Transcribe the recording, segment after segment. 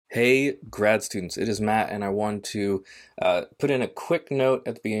Hey, grad students, it is Matt, and I want to put in a quick note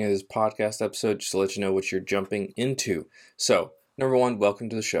at the beginning of this podcast episode just to let you know what you're jumping into. So, number one, welcome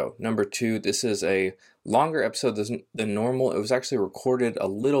to the show. Number two, this is a longer episode than normal. It was actually recorded a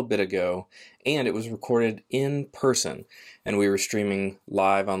little bit ago, and it was recorded in person, and we were streaming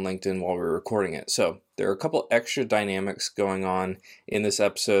live on LinkedIn while we were recording it. So, there are a couple extra dynamics going on in this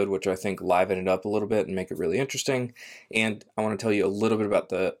episode, which I think liven it up a little bit and make it really interesting. And I want to tell you a little bit about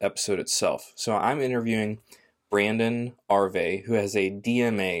the episode itself. So I'm interviewing Brandon Arvay, who has a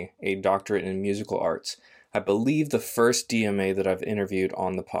DMA, a doctorate in musical arts. I believe the first DMA that I've interviewed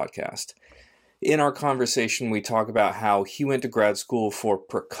on the podcast. In our conversation, we talk about how he went to grad school for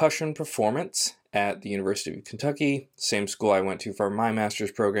percussion performance at the University of Kentucky, same school I went to for my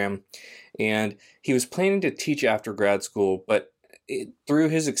master's program. And he was planning to teach after grad school, but through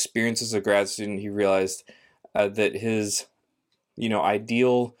his experience as a grad student, he realized that his,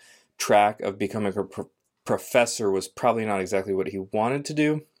 ideal track of becoming a professor was probably not exactly what he wanted to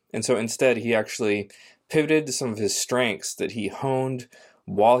do. And so instead, he actually pivoted to some of his strengths that he honed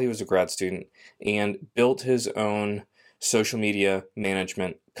while he was a grad student and built his own social media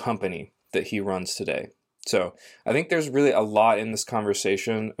management company that he runs today. So I think there's really a lot in this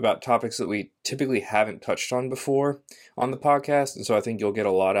conversation about topics that we typically haven't touched on before on the podcast, and so I think you'll get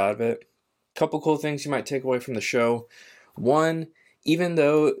a lot out of it. A couple cool things you might take away from the show. One, even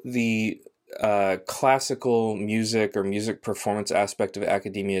though the classical music or music performance aspect of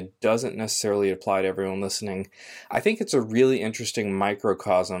academia doesn't necessarily apply to everyone listening, I think it's a really interesting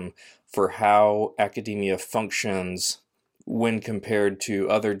microcosm for how academia functions when compared to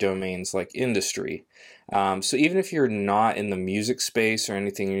other domains like industry. So even if you're not in the music space or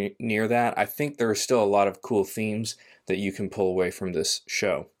anything near that, I think there are still a lot of cool themes that you can pull away from this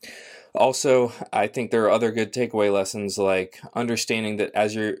show. Also, I think there are other good takeaway lessons like understanding that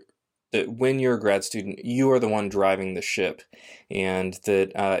that when you're a grad student, you are the one driving the ship, and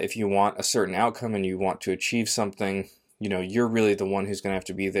that if you want a certain outcome and you want to achieve something, you're really the one who's going to have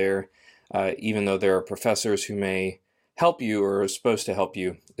to be there, even though there are professors who may help you or are supposed to help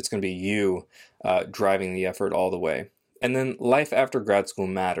you. It's going to be you driving the effort all the way. And then life after grad school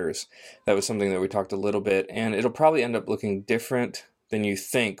matters. That was something that we talked a little bit, and it'll probably end up looking different than you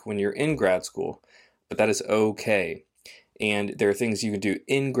think when you're in grad school, but that is okay. And there are things you can do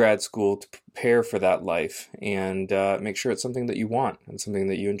in grad school to prepare for that life and make sure it's something that you want and something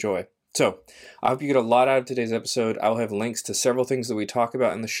that you enjoy. So I hope you get a lot out of today's episode. I'll have links to several things that we talk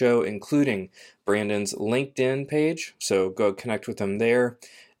about in the show, including Brandon's LinkedIn page. So go connect with him there.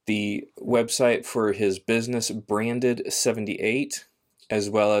 The website for his business, Branded78, as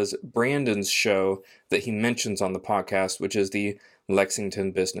well as Brandon's show that he mentions on the podcast, which is the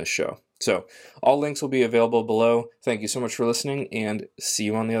Lexington Business Show. So all links will be available below. Thank you so much for listening, and see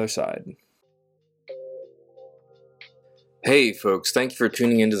you on the other side. Hey folks, thank you for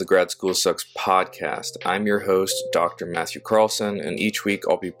tuning into the Grad School Sucks podcast. I'm your host, Dr. Matthew Carlson, and each week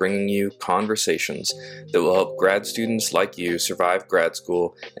I'll be bringing you conversations that will help grad students like you survive grad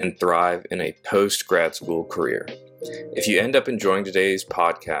school and thrive in a post-grad school career. If you end up enjoying today's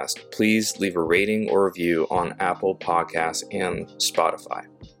podcast, please leave a rating or review on Apple Podcasts and Spotify.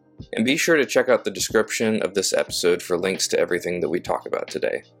 And be sure to check out the description of this episode for links to everything that we talk about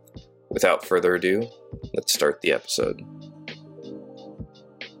today. Without further ado, let's start the episode.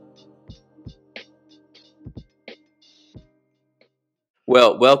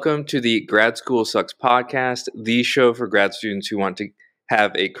 Well, welcome to the Grad School Sucks podcast, the show for grad students who want to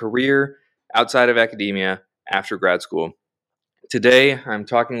have a career outside of academia after grad school. Today, I'm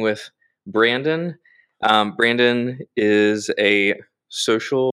talking with Brandon. Brandon is a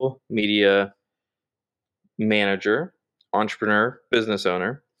social media manager, entrepreneur, business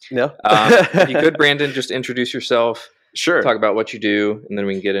owner. No. If you could, Brandon, just introduce yourself. Sure. Talk about what you do, and then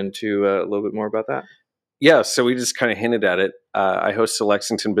we can get into a little bit more about that. Yeah, so we just kind of hinted at it. I host the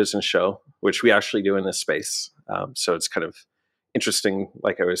Lexington Business Show, which we actually do in this space. So it's kind of interesting,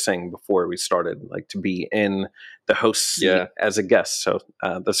 like I was saying before we started, like to be in the host seat as a guest. So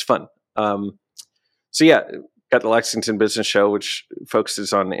that's fun. Got the Lexington Business Show, which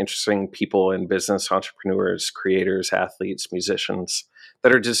focuses on interesting people in business, entrepreneurs, creators, athletes, musicians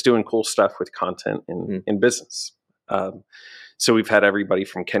that are just doing cool stuff with content in business. So we've had everybody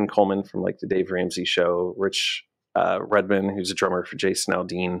from Ken Coleman from like the Dave Ramsey Show, Rich Redman, who's a drummer for Jason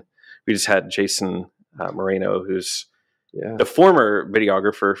Aldean. We just had Jason Moreno, who's the former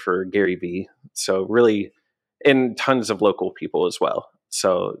videographer for Gary Vee. So really, and tons of local people as well.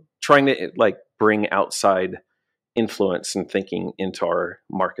 So trying to like bring outside influence and thinking into our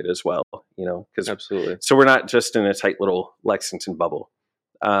market as well, because absolutely. So we're not just in a tight little Lexington bubble.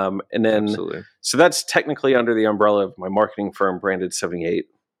 And then, Absolutely. so that's technically under the umbrella of my marketing firm, Branded 78.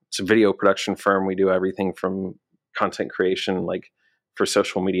 It's a video production firm. We do everything from content creation, like for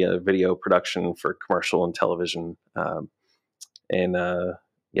social media, video production for commercial and television.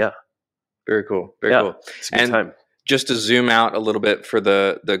 Yeah. Very cool. Very cool. It's a good time. Just to zoom out a little bit for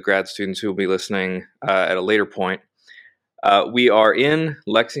the grad students who will be listening at a later point, we are in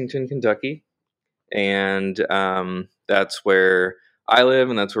Lexington, Kentucky, and that's where I live,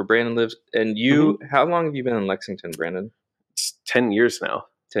 and that's where Brandon lives. And you, how long have you been in Lexington, Brandon? It's 10 years now.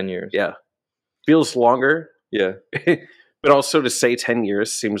 10 years. Yeah. Feels longer. Yeah. But also to say 10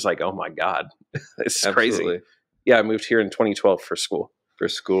 years seems like, oh my God, it's crazy. Yeah, I moved here in 2012 for school.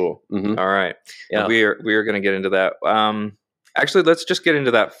 All right. Yeah. We are going to get into that. Actually, let's just get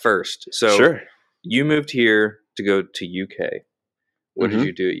into that first. So sure. You moved here to go to UK. What did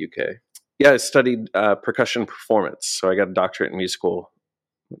you do at UK? Yeah, I studied percussion performance. So I got a Doctor of Musical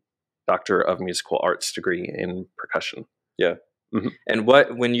Arts degree in percussion. Yeah. And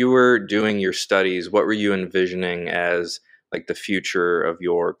when you were doing your studies, what were you envisioning as like the future of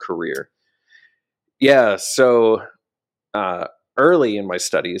your career? Yeah. So early in my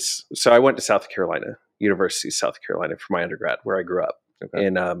studies, so I went to South Carolina, University of South Carolina for my undergrad, where I grew up,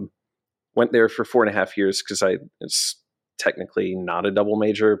 and went there for 4.5 years because it's technically not a double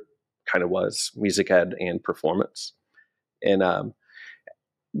major, kind of was music ed and performance. And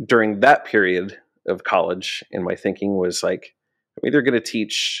during that period of college, and my thinking was like, I'm either going to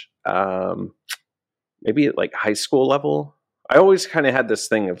teach maybe at like high school level. I always kind of had this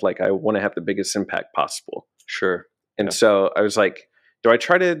thing of like, I want to have the biggest impact possible. Sure. And so I was like, do I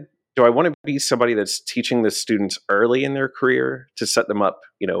want to be somebody that's teaching the students early in their career to set them up,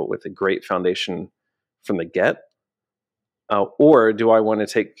 with a great foundation from the get? Or do I want to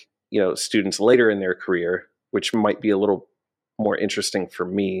take, students later in their career, which might be a little more interesting for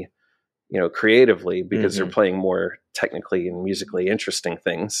me, creatively, because they're playing more technically and musically interesting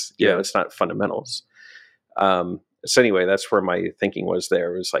things. It's not fundamentals. So anyway, that's where my thinking was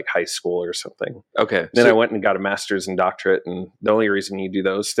there. It was like high school or something. Okay. Then I went and got a master's and doctorate. And the only reason you do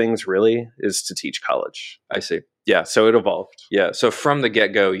those things really is to teach college. I see. Yeah. So it evolved. Yeah. So from the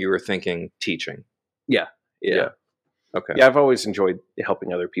get-go, you were thinking teaching. Yeah. Okay. Yeah. I've always enjoyed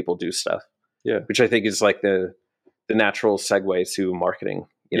helping other people do stuff. Yeah. Which I think is like the natural segue to marketing.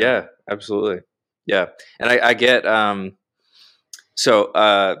 Yeah, absolutely. Yeah. And I get,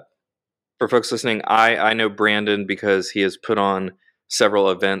 for folks listening, I know Brandon because he has put on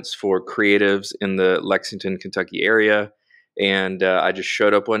several events for creatives in the Lexington, Kentucky area. And I just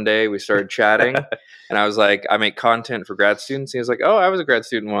showed up one day. We started chatting, and I was like, "I make content for grad students." He was like, "Oh, I was a grad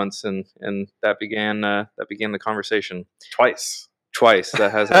student once," and that began the conversation. Twice.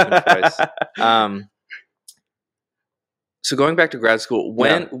 That has happened twice. So going back to grad school,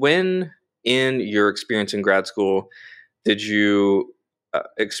 when in your experience in grad school did you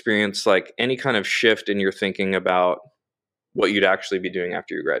experience like any kind of shift in your thinking about what you'd actually be doing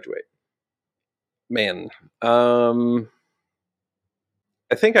after you graduate? Man, I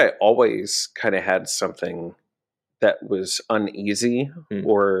think I always kind of had something that was uneasy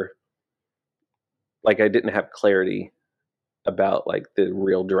or like I didn't have clarity about like the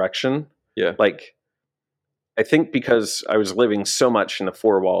real direction. Yeah. Like I think because I was living so much in the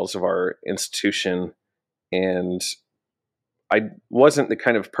four walls of our institution, and I wasn't the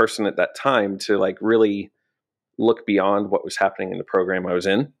kind of person at that time to like really look beyond what was happening in the program I was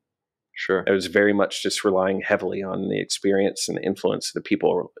in. Sure. I was very much just relying heavily on the experience and the influence of the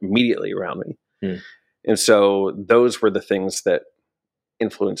people immediately around me. And so those were the things that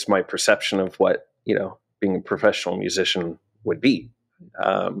influenced my perception of what, being a professional musician would be.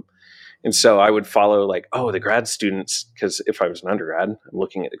 And so I would follow like, the grad students, because if I was an undergrad, I'm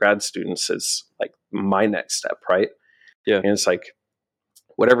looking at the grad students as like my next step, right? Yeah. And it's like,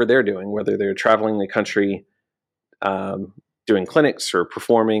 whatever they're doing, whether they're traveling the country, doing clinics or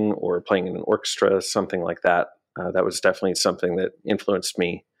performing or playing in an orchestra, something like that, that was definitely something that influenced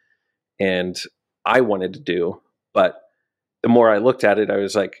me and I wanted to do. But the more I looked at it, I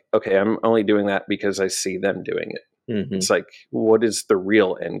was like, okay, I'm only doing that because I see them doing it. It's like, what is the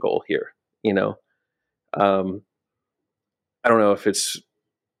real end goal here? I don't know if it's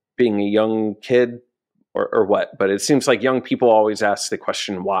being a young kid or what, but it seems like young people always ask the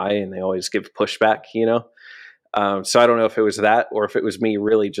question why, and they always give pushback, so I don't know if it was that or if it was me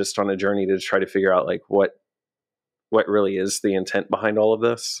really just on a journey to try to figure out like what really is the intent behind all of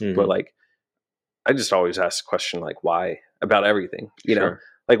this. But like, I just always ask the question like why about everything,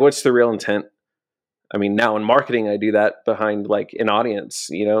 like what's the real intent? I mean, now in marketing, I do that behind like an audience,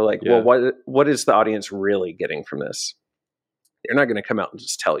 well, what is the audience really getting from this? they're not going to come out and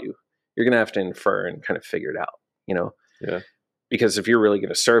just tell you. You're going to have to infer and kind of figure it out, Yeah. Because if you're really going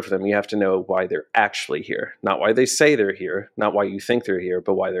to serve them, you have to know why they're actually here, not why they say they're here, not why you think they're here,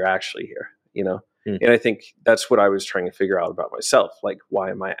 but why they're actually here, And I think that's what I was trying to figure out about myself. Like, why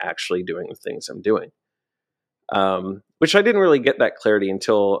am I actually doing the things I'm doing? Which I didn't really get that clarity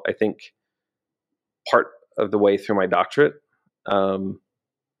until I think part of the way through my doctorate.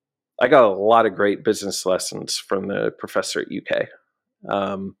 I got a lot of great business lessons from the professor at UK.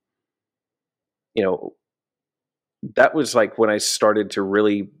 That was like when I started to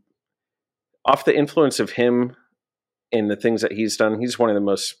really, off the influence of him and the things that he's done, he's one of the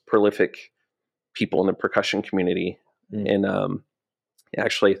most prolific people in the percussion community. And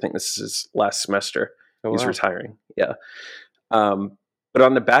actually, I think this is his last semester. He's retiring. Yeah. But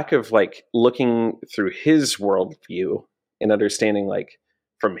on the back of like looking through his worldview and understanding like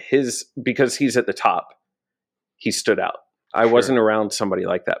from because he's at the top, he stood out. I wasn't around somebody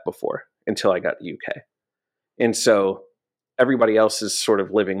like that before until I got to UK. And so everybody else is sort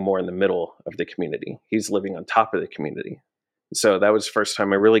of living more in the middle of the community. He's living on top of the community. So that was the first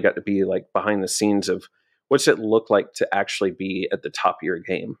time I really got to be like behind the scenes of what's it look like to actually be at the top of your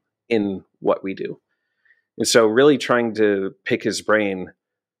game in what we do. And so really trying to pick his brain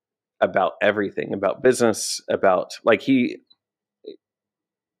about everything, about business, about like you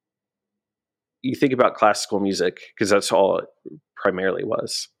think about classical music because that's all it primarily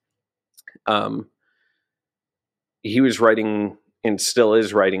was. He was writing and still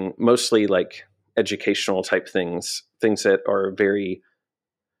is writing mostly like educational type things that are very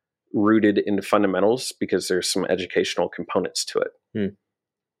rooted in fundamentals because there's some educational components to it,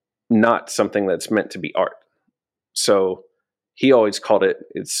 not something that's meant to be art. So he always called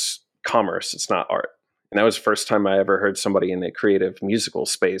it's commerce, it's not art. And that was the first time I ever heard somebody in the creative musical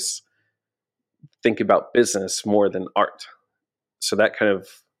space think about business more than art. So that kind of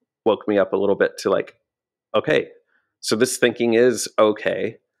woke me up a little bit to like, okay, so this thinking is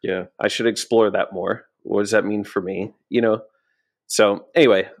okay. Yeah. I should explore that more. What does that mean for me? So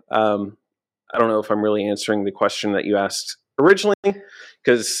anyway, I don't know if I'm really answering the question that you asked originally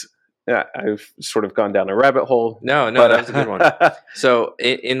because I've sort of gone down a rabbit hole. No, that was a good one. So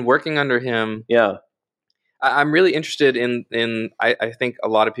in working under him, yeah, I'm really interested in I think a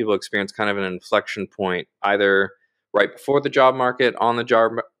lot of people experience kind of an inflection point, either right before the job market, on the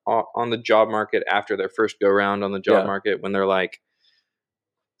job market, after their first go round on the job market, when they're like,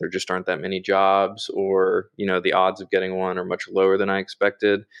 there just aren't that many jobs, or the odds of getting one are much lower than I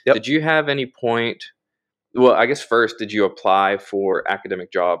expected. Yep. Did you have any point? Well, I guess first, did you apply for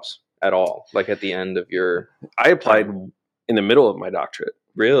academic jobs at all? Like at the end of your? I applied in the middle of my doctorate.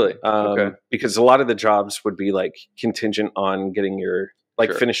 Really? Okay. Because a lot of the jobs would be like contingent on getting your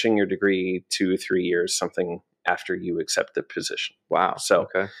finishing your degree 2-3 years, something after you accept the position. Wow. So,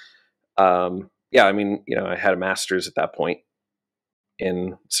 okay. Yeah, I mean, I had a master's at that point.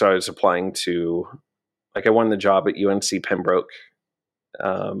 And so I was applying to, I won the job at UNC Pembroke.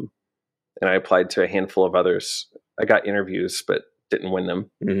 And I applied to a handful of others. I got interviews, but didn't win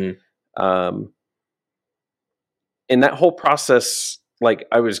them. Mm-hmm. And that whole process,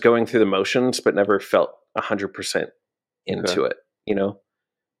 I was going through the motions, but never felt 100% into it,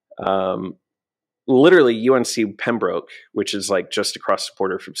 literally UNC Pembroke, which is just across the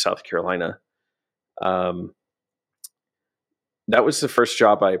border from South Carolina. That was the first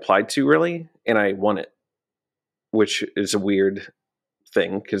job I applied to, really, and I won it, which is a weird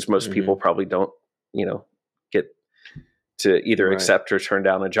thing because most people probably don't, get to either accept or turn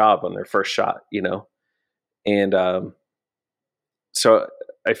down a job on their first shot, And so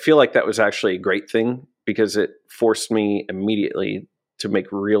I feel like that was actually a great thing because it forced me immediately to make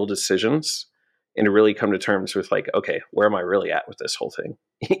real decisions and to really come to terms with okay, where am I really at with this whole thing?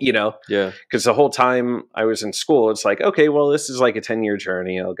 Yeah. Because the whole time I was in school, it's okay, well, this is a 10-year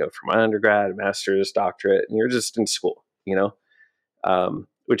journey. I'll go from my undergrad, master's, doctorate, and you're just in school,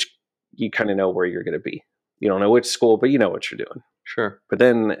 which you kind of know where you're going to be. You don't know which school, but you know what you're doing. Sure. But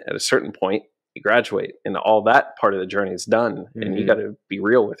then at a certain point, you graduate and all that part of the journey is done. And you got to be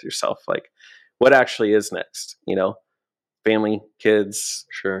real with yourself. What actually is next? Family, kids.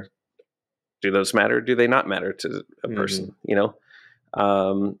 Sure. Do those matter? Do they not matter to a person?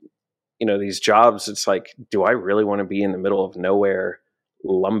 These jobs, it's do I really want to be in the middle of nowhere,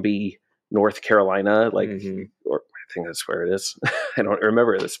 Lumbee, North Carolina? Or I think that's where it is. I don't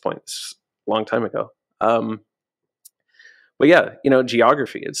remember at this point. It's a long time ago. But yeah,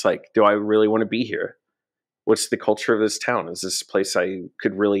 geography, it's do I really want to be here? What's the culture of this town? Is this a place I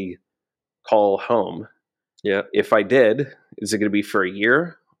could really call home? Yeah. If I did, is it going to be for a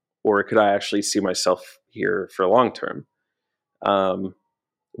year, or could I actually see myself here for long term?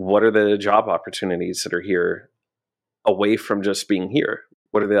 What are the job opportunities that are here away from just being here?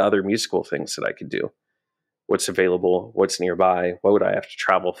 What are the other musical things that I could do? What's available? What's nearby? What would I have to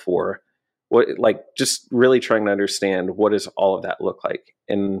travel for? Just really trying to understand what does all of that look like.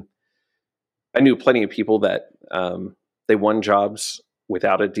 And I knew plenty of people that they won jobs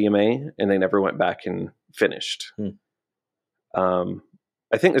without a DMA and they never went back and finished.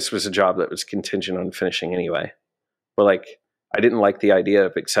 I think this was a job that was contingent on finishing anyway. But I didn't like the idea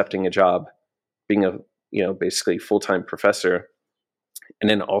of accepting a job, being a basically full-time professor, and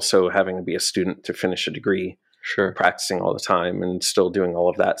then also having to be a student to finish a degree, practicing all the time and still doing all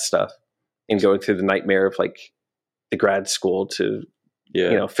of that stuff, and going through the nightmare of the grad school to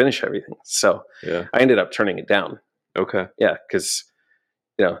finish everything. So I ended up turning it down. Okay. Yeah, because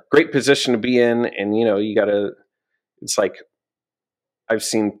great position to be in, and you gotta. It's I've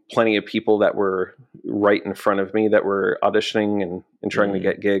seen plenty of people that were right in front of me that were auditioning and trying to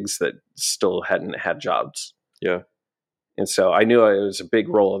get gigs that still hadn't had jobs. Yeah. And so I knew it was a big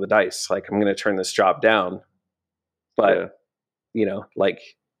roll of the dice. I'm going to turn this job down. But,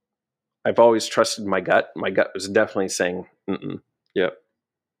 I've always trusted my gut. My gut was definitely saying, mm-mm. Yep.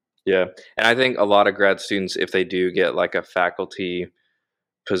 Yeah. And I think a lot of grad students, if they do get a faculty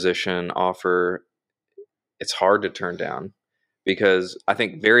position offer, it's hard to turn down. Because I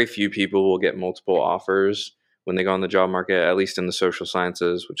think very few people will get multiple offers when they go on the job market, at least in the social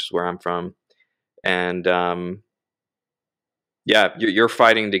sciences, which is where I'm from. And you're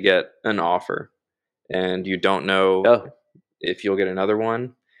fighting to get an offer, and you don't know if you'll get another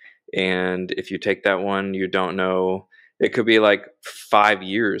one. And if you take that one, you don't know. It could be 5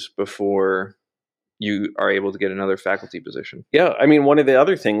 years before you are able to get another faculty position. Yeah. I mean, one of the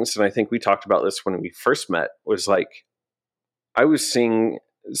other things, and I think we talked about this when we first met, was I was seeing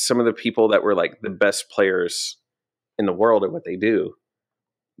some of the people that were the best players in the world at what they do.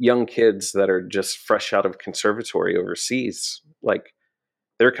 Young kids that are just fresh out of conservatory overseas.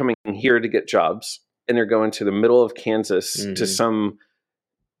 They're coming here to get jobs, and they're going to the middle of Kansas to some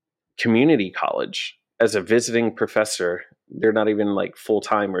community college as a visiting professor. They're not even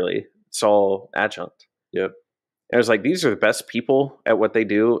full-time really. It's all adjunct. Yep. And I was these are the best people at what they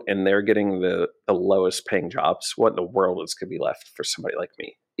do, and they're getting the lowest paying jobs. What in the world is going to be left for somebody like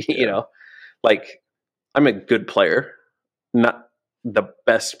me? Yeah. I'm a good player, not the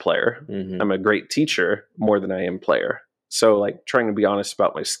best player. Mm-hmm. I'm a great teacher more than I am player. So trying to be honest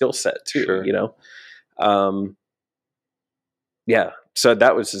about my skill set too, So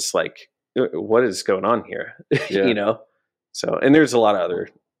that was just what is going on here? So, and there's a lot of other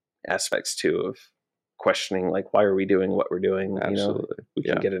aspects too of questioning why are we doing what we're doing. Absolutely. We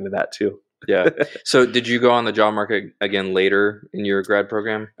can get into that too. Yeah. So did you go on the job market again later in your grad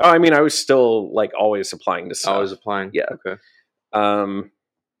program? Oh, I mean, I was still always applying to stuff. Always applying? Yeah. Okay.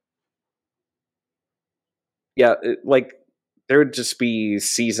 There would just be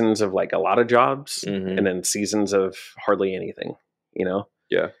seasons of a lot of jobs, and then seasons of hardly anything,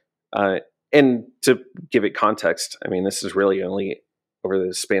 Yeah. And to give it context, I mean, this is really only over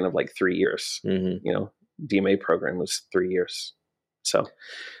the span of 3 years. DMA program was 3 years. So,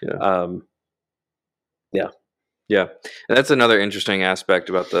 Yeah. And that's another interesting aspect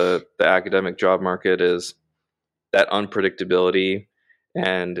about the academic job market is that unpredictability.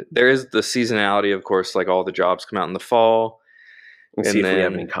 And there is the seasonality, of course, all the jobs come out in the fall. And see if we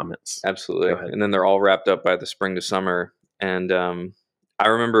have any comments. Absolutely. And then they're all wrapped up by the spring to summer. And I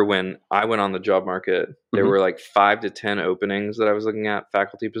remember when I went on the job market, there were 5 to 10 openings that I was looking at,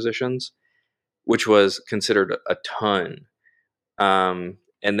 faculty positions, which was considered a ton. And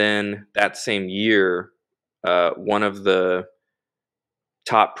then that same year, one of the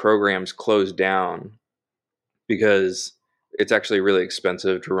top programs closed down because it's actually really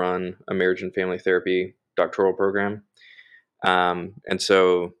expensive to run a marriage and family therapy doctoral program. And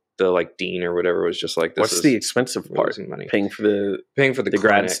so the like dean or whatever was just like, what's the expensive part? Money. Paying for the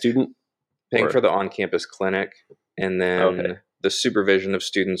grad student? Paying for the on-campus clinic. And then the supervision of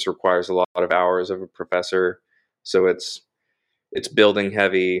students requires a lot of hours of a professor. So it's building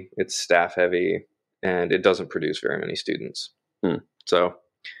heavy, it's staff heavy, and it doesn't produce very many students. So,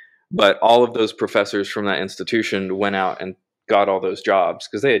 but all of those professors from that institution went out and got all those jobs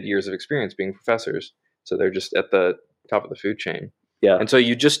because they had years of experience being professors. So they're just at the top of the food chain. Yeah. And so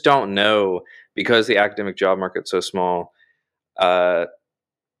you just don't know, because the academic job market's so small,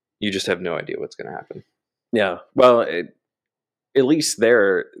 you just have no idea what's going to happen. Yeah. Well, at least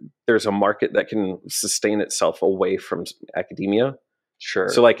there's a market that can sustain itself away from academia. Sure.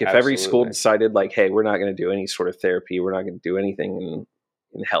 So like if every school decided like, hey, we're not going to do any sort of therapy, we're not going to do anything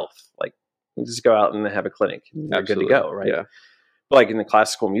in health, like just go out and have a clinic, you're good to go, right? Yeah. like in the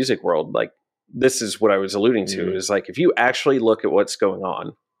classical music world, like this is what I was alluding to, is like if you actually look at what's going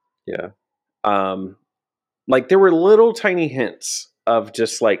on, like there were little tiny hints of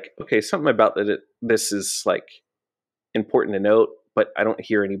just like, okay, something about this is like important to note, but I don't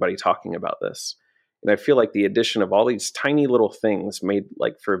hear anybody talking about this. And I feel like the addition of all these tiny little things made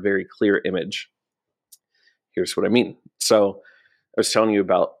like for a very clear image. Here's what I mean. So I was telling you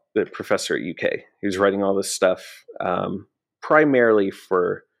about the professor at UK. He was writing all this stuff primarily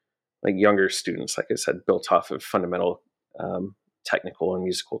for like younger students, like I said, built off of fundamental technical and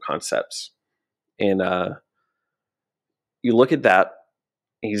musical concepts. And you look at that,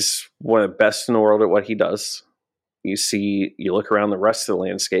 he's one of the best in the world at what he does. You look around the rest of the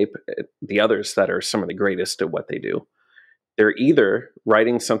landscape, the others that are some of the greatest at what they do. They're either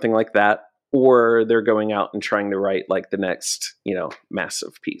writing something like that, or they're going out and trying to write like the next,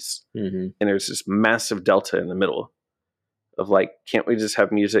 massive piece. Mm-hmm. And there's this massive delta in the middle of like, can't we just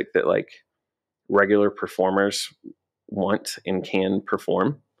have music that like regular performers want and can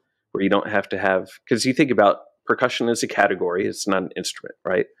perform, where you don't have to have, because you think about percussion as a category, it's not an instrument,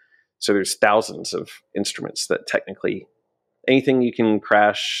 right? So there's thousands of instruments that technically anything you can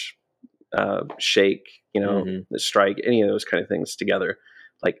crash, shake, strike, any of those kind of things together,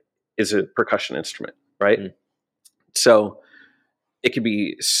 like is a percussion instrument, right? Mm-hmm. So it could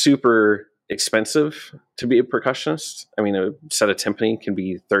be super expensive to be a percussionist. I mean, a set of timpani can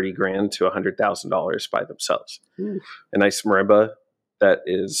be $30,000 to $100,000 by themselves. Oof. A nice marimba that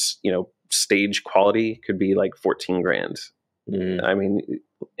is, stage quality could be like $14,000. Mm-hmm. I mean,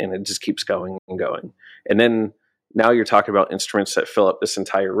 and it just keeps going and going. And then now you're talking about instruments that fill up this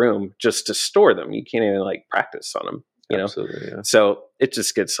entire room just to store them. You can't even like practice on them, Absolutely, yeah. So it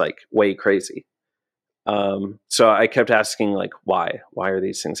just gets like way crazy. So I kept asking like, why are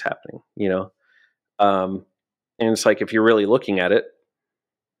these things happening? And it's like, if you're really looking at it,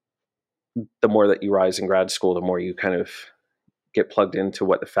 the more that you rise in grad school, the more you kind of get plugged into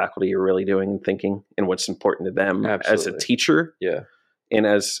what the faculty are really doing and thinking and what's important to them. Absolutely. As a teacher. Yeah. And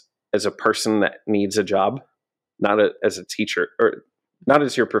as a person that needs a job, not as a teacher or not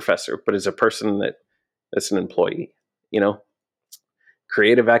as your professor, but as a person that's an employee,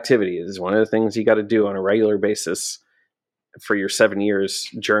 creative activity is one of the things you got to do on a regular basis for your 7 years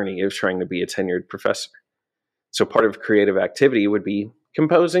journey of trying to be a tenured professor. So part of creative activity would be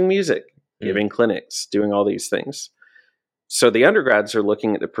composing music, giving clinics, doing all these things. So the undergrads are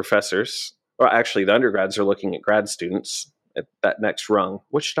looking at the professors, or actually the undergrads are looking at grad students at that next rung.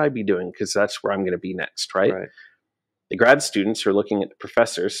 What should I be doing? Because that's where I'm going to be next, right? The grad students are looking at the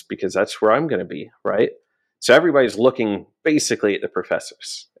professors because that's where I'm going to be, right? So everybody's looking basically at the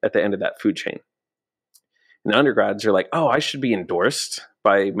professors at the end of that food chain. And the undergrads are like, oh, I should be endorsed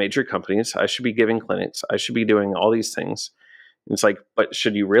by major companies. I should be giving clinics. I should be doing all these things. And it's like, but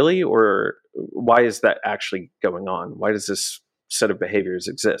should you really? Or why is that actually going on? Why does this set of behaviors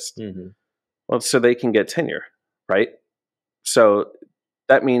exist? Mm-hmm. Well, so they can get tenure, right? So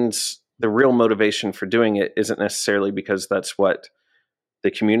that means the real motivation for doing it isn't necessarily because that's what the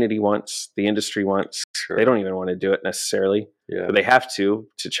community wants, the industry wants. Sure. They don't even want to do it necessarily, but they have to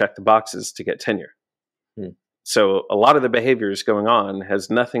check the boxes to get tenure. So a lot of the behaviors going on has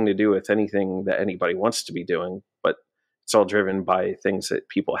nothing to do with anything that anybody wants to be doing, but it's all driven by things that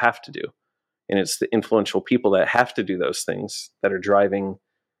people have to do. And it's the influential people that have to do those things that are driving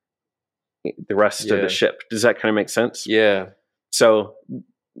the rest of the ship. Does that kind of make sense? Yeah. So,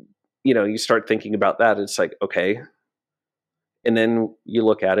 you start thinking about that. It's like, okay. And then you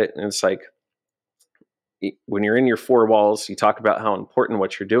look at it and it's like, when you're in your four walls, you talk about how important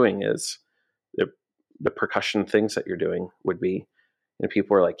what you're doing is, the percussion things that you're doing would be. And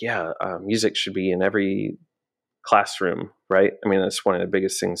people are like, music should be in every classroom, right? I mean, that's one of the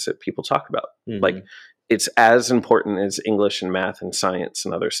biggest things that people talk about. Mm-hmm. Like, it's as important as English and math and science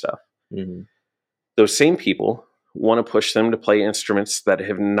and other stuff. Mm-hmm. Those same people want to push them to play instruments that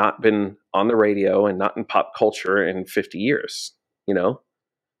have not been on the radio and not in pop culture in 50 years,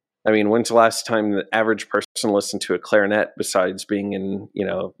 I mean, when's the last time the average person listened to a clarinet besides being in,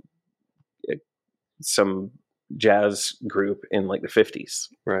 some jazz group in like the 50s?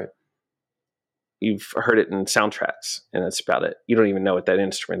 Right. You've heard it in soundtracks and that's about it. You don't even know what that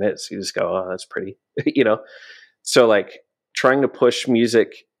instrument is. You just go, oh, that's pretty, So like trying to push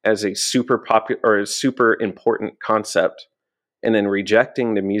music as a super popular or a super important concept and then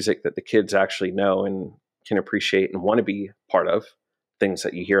rejecting the music that the kids actually know and can appreciate and want to be part of, things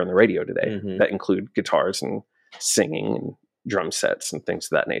that you hear on the radio today that include guitars and singing and drum sets and things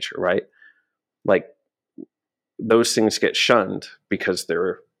of that nature, right? Like those things get shunned because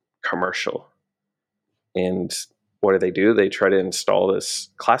they're commercial. And what do? They try to install this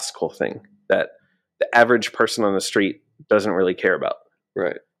classical thing that the average person on the street doesn't really care about.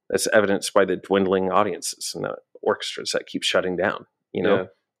 Right. That's evidenced by the dwindling audiences and the orchestras that keep shutting down, you know? Yeah.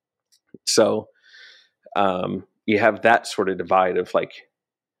 So you have that sort of divide of like,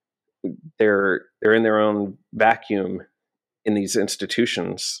 they're in their own vacuum in these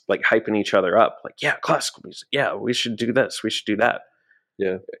institutions, like hyping each other up, like, yeah, classical music, yeah, we should do this, we should do that.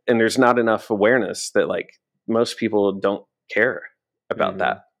 Yeah. And there's not enough awareness that like most people don't care about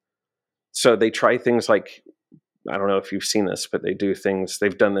that. So they try things like, I don't know if you've seen this, but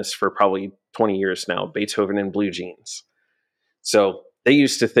they've done this for probably 20 years now, Beethoven in blue jeans. So they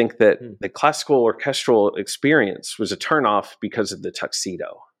used to think that the classical orchestral experience was a turnoff because of the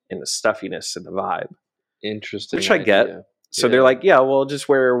tuxedo and the stuffiness and the vibe. Interesting. Which I get. So they're like, yeah, well, just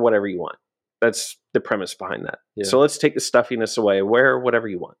wear whatever you want. That's the premise behind that. Yeah. So let's take the stuffiness away. Wear whatever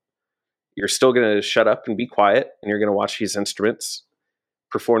you want. You're still going to shut up and be quiet, and you're going to watch these instruments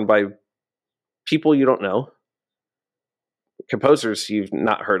performed by people you don't know, composers you've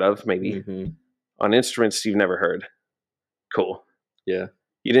not heard of, maybe, on instruments you've never heard. Cool. Yeah.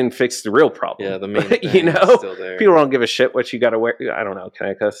 You didn't fix the real problem. Yeah, the main thing is still there. People don't give a shit what you got to wear. I don't know. Can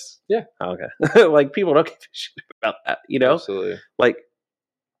I cuss? Yeah. Oh, okay. Like, people don't give a shit about that, you know? Absolutely. Like,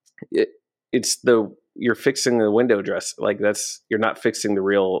 you're fixing the window dress. Like, you're not fixing the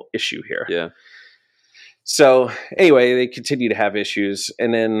real issue here. Yeah. So anyway, they continue to have issues.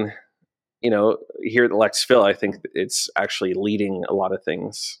 And then, you know, here at Lex Phil, I think it's actually leading a lot of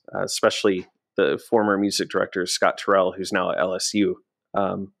things, especially the former music director, Scott Terrell, who's now at LSU.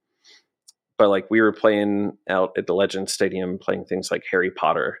 But like, we were playing out at the Legend Stadium, playing things like Harry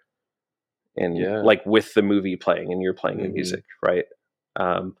Potter and like with the movie playing, and you're playing the music, right?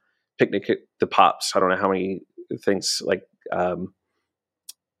 Picnic at the Pops. I don't know how many things, like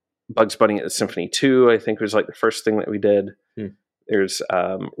Bugs Bunny at the Symphony 2, I think was like the first thing that we did. There's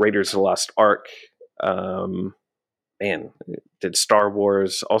Raiders of the Lost Ark. Did Star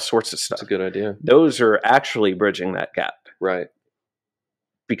Wars, all sorts of stuff. That's a good idea. Those are actually bridging that gap. Right.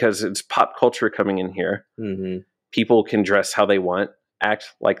 Because it's pop culture coming in here. People can dress how they want,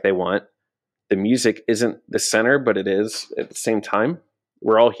 act like they want. The music isn't the center, but it is at the same time.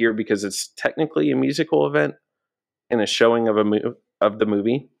 We're all here because it's technically a musical event and a showing of the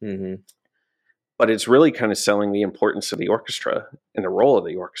movie. But it's really kind of selling the importance of the orchestra and the role of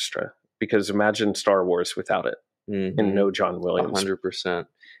the orchestra. Because imagine Star Wars without it. And no John Williams. 100%.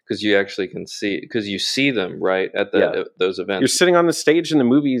 Because you actually can see, because you see them right at those events. You're sitting on the stage and the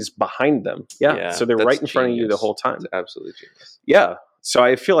movie's behind them. Yeah. So they're right in front of you the whole time. It's absolutely genius. Yeah. So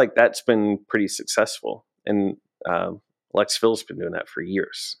I feel like that's been pretty successful. And Lex Phil's been doing that for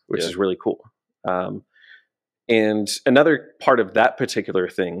years, which is really cool. And another part of that particular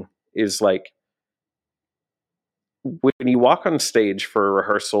thing is like, when you walk on stage for a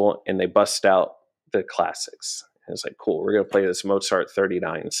rehearsal and they bust out the classics, and it's like, cool, we're going to play this Mozart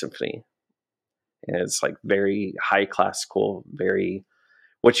 39 symphony. And it's like very high classical, very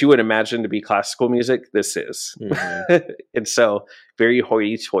what you would imagine to be classical music. This is. And so very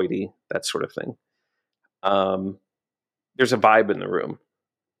hoity-toity, that sort of thing. There's a vibe in the room.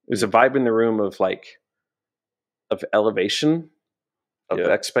 There's a vibe in the room of elevation, of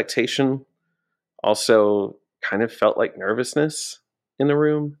expectation. Also kind of felt like nervousness in the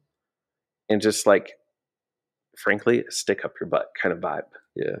room, and just like, frankly, stick up your butt kind of vibe.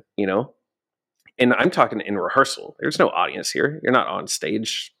 Yeah. You know? And I'm talking in rehearsal. There's no audience here. You're not on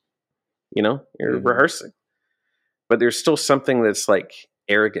stage. You know? You're rehearsing. But there's still something that's like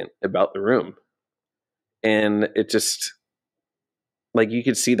arrogant about the room. And it just, like, you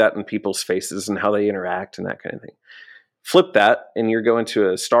could see that in people's faces and how they interact and that kind of thing. Flip that, and you're going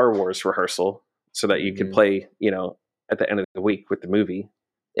to a Star Wars rehearsal so that you could play, you know, at the end of the week with the movie.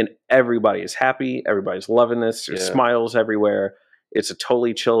 And everybody is happy. Everybody's loving this. There's smiles everywhere. It's a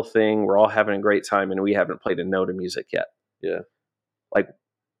totally chill thing. We're all having a great time, and we haven't played a note of music yet. Yeah. Like,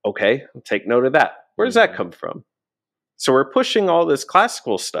 okay, take note of that. Where does that come from? So we're pushing all this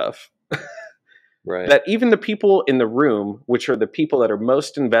classical stuff. Right. That even the people in the room, which are the people that are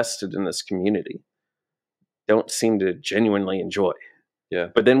most invested in this community, don't seem to genuinely enjoy. Yeah.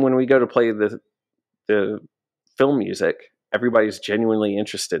 But then when we go to play the film music, everybody's genuinely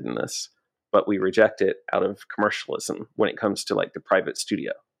interested in this, but we reject it out of commercialism when it comes to like the private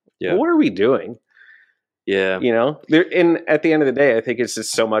studio. Yeah. What are we doing? Yeah. You know, and at the end of the day, I think it's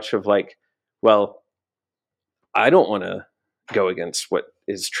just so much of like, well, I don't want to go against what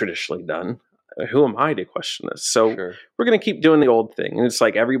is traditionally done. Who am I to question this? So we're going to keep doing the old thing. And it's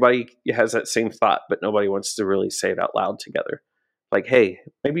like everybody has that same thought, but nobody wants to really say it out loud together. Like, hey,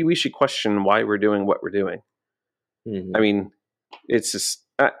 maybe we should question why we're doing what we're doing. Mm-hmm. I mean, it's just,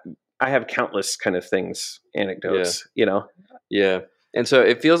 I have countless kind of things, anecdotes, you know? Yeah. And so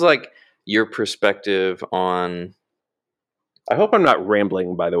it feels like your perspective on... I hope I'm not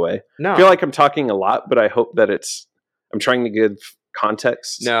rambling, by the way. No. I feel like I'm talking a lot, but I hope that I'm trying to give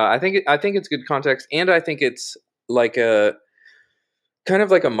context. No, I think it's good context, and I think it's like a kind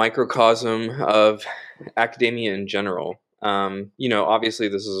of like a microcosm of academia in general. Obviously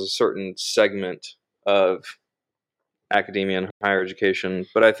this is a certain segment of academia and higher education,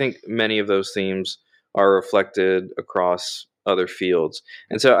 but I think many of those themes are reflected across other fields.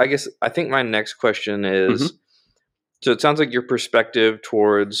 And so I think my next question is, so it sounds like your perspective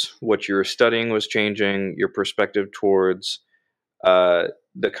towards what you were studying was changing, your perspective towards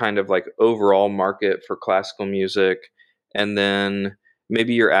the kind of like overall market for classical music, and then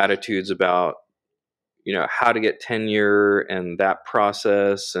maybe your attitudes about, how to get tenure and that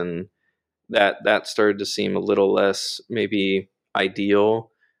process, and that started to seem a little less maybe ideal.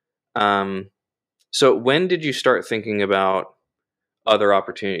 So when did you start thinking about other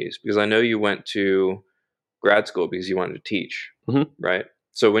opportunities? Because I know you went to grad school because you wanted to teach, right?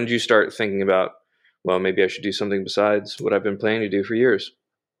 So when did you start thinking about, well, maybe I should do something besides what I've been planning to do for years?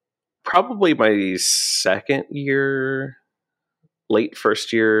 Probably my second year, late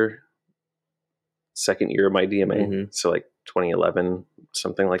first year, second year of my DMA. So like 2011,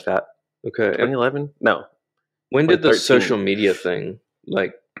 something like that. Okay. 2011? No. When did the social media thing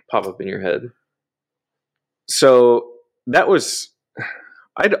like pop up in your head? So that was,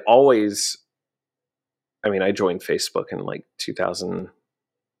 I joined Facebook in like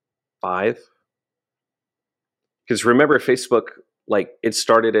 2005. Because remember, Facebook, like it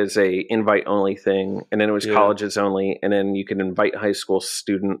started as a invite only thing, and then it was colleges only, and then you could invite high school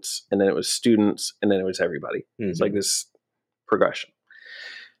students, and then it was students, and then it was everybody. It's like this progression.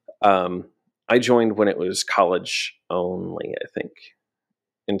 I joined when it was college only, I think.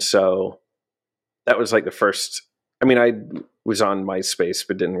 And so that was like the first, I was on MySpace,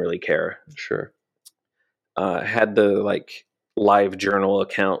 but didn't really care. Sure. Had the like Live Journal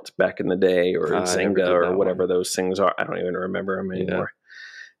account back in the day, or Zynga, or whatever those things are. I don't even remember them anymore.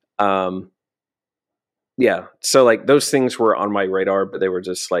 So like those things were on my radar, but they were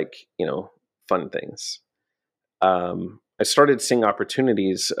just like, fun things. I started seeing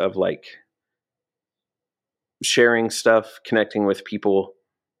opportunities of like sharing stuff, connecting with people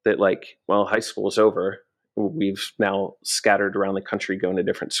that like, well, high school is over. We've now scattered around the country going to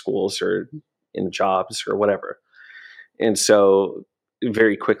different schools or in jobs or whatever. And so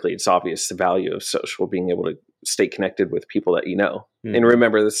very quickly, it's obvious the value of social, being able to stay connected with people that you know. And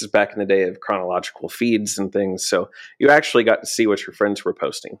remember, this is back in the day of chronological feeds and things. So you actually got to see what your friends were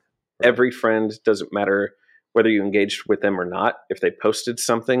posting. Right. Every friend, doesn't matter whether you engaged with them or not. If they posted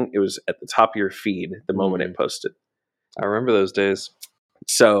something, it was at the top of your feed the moment it posted. I remember those days.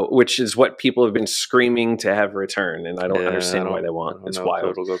 So, which is what people have been screaming to have return. And I don't understand why they want. It's wild.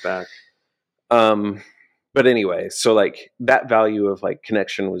 It'll go back. But anyway, so like that value of like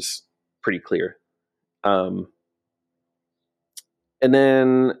connection was pretty clear. And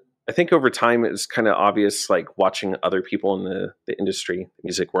then I think over time it was kind of obvious, like watching other people in the industry, the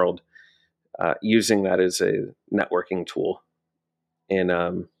music world, using that as a networking tool. And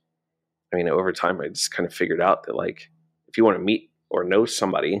over time I just kind of figured out that like, if you want to meet or know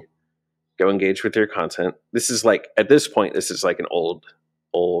somebody, go engage with their content. This is like, at this point, this is like an old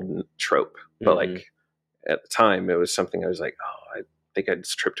trope, but like, at the time, it was something I was like, oh, I think I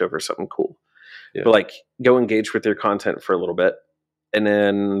just tripped over something cool. Yeah. But like, go engage with your content for a little bit, and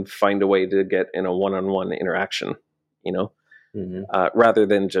then find a way to get in a one-on-one interaction, rather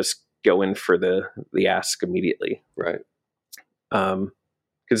than just go in for the ask immediately. Right. Because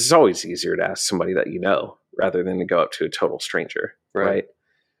it's always easier to ask somebody that you know rather than to go up to a total stranger. Right.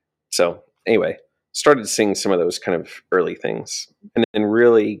 So anyway, started seeing some of those kind of early things, and then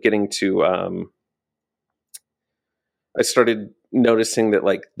really getting to, I started noticing that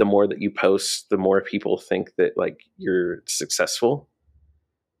like the more that you post, the more people think that like you're successful.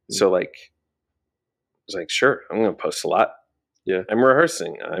 So like, I was like, sure, I'm going to post a lot. Yeah. I'm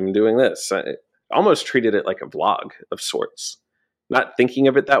rehearsing. I'm doing this. I almost treated it like a vlog of sorts, not thinking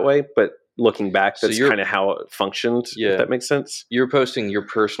of it that way, but looking back, that's kind of how it functioned. If that makes sense. You're posting your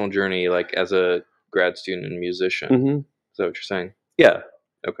personal journey, like as a grad student and musician. Is that what you're saying? Yeah.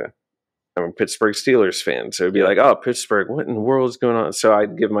 Okay. I'm a Pittsburgh Steelers fan, so it'd be like, oh, Pittsburgh, what in the world is going on? So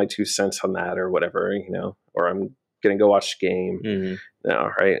I'd give my 2 cents on that or whatever, or I'm going to go watch the game.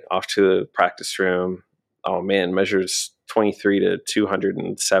 Right, off to the practice room. Oh man, measures 23 to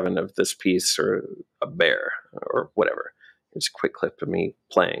 207 of this piece, or a bear or whatever. It's a quick clip of me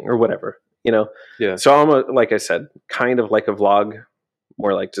playing or whatever. you know? Yeah. So I'm like I said, kind of like a vlog,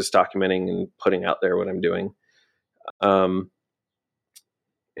 more like just documenting and putting out there what I'm doing.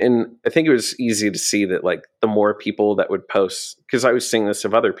 And I think it was easy to see that like the more people that would post, because I was seeing this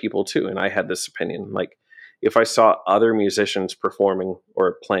of other people too, and I had this opinion, like if I saw other musicians performing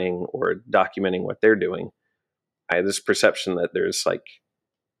or playing or documenting what they're doing, I had this perception that there's like,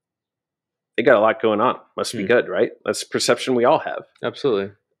 they got a lot going on. Must be good, right? That's the perception we all have.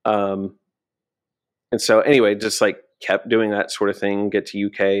 Absolutely. And so anyway, just like kept doing that sort of thing, get to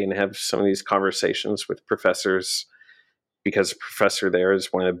UK and have some of these conversations with professors, because a professor there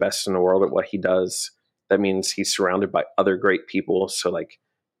is one of the best in the world at what he does. That means he's surrounded by other great people. So like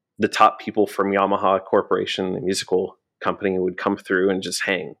the top people from Yamaha Corporation, the musical company, would come through and just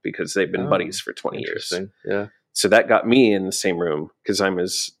hang because they've been buddies for 20 years. Yeah. So that got me in the same room because I'm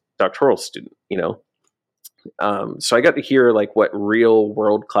his doctoral student, you know? So I got to hear like what real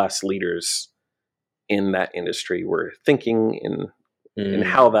world-class leaders in that industry were thinking and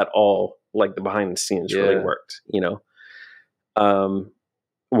how that all, like the behind the scenes really worked, you know?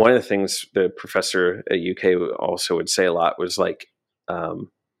 One of the things the professor at UK also would say a lot was like, you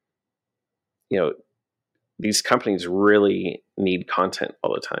know, these companies really need content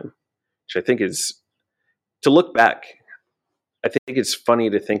all the time, which I think is, to look back, I think it's funny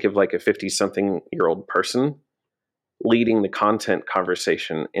to think of like a 50-something-year-old person leading the content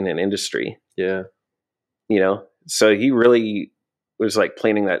conversation in an industry. Yeah. You know, so he really was like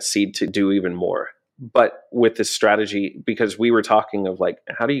planting that seed to do even more. But with this strategy, because we were talking of like,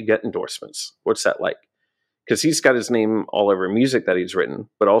 how do you get endorsements? What's that like? Because he's got his name all over music that he's written,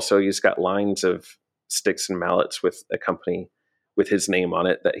 but also he's got lines of sticks and mallets with a company with his name on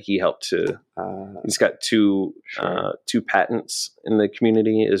it that he helped to. He's got two patents in the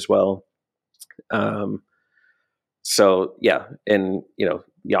community as well. So yeah, and you know,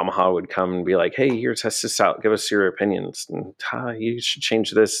 Yamaha would come and be like, "Hey, here, test this out. Give us your opinions. And you should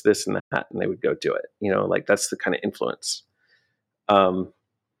change this, this, and that." And they would go do it. You know, like that's the kind of influence.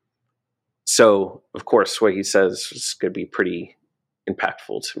 So of course, what he says is going to be pretty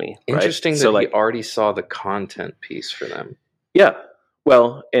impactful to me. Interesting right? that So, like, he already saw the content piece for them. Yeah.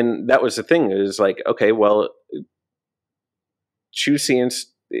 Well, and that was the thing, is like, okay, well, choose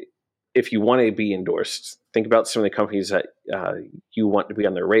if you want to be endorsed, think about some of the companies that you want to be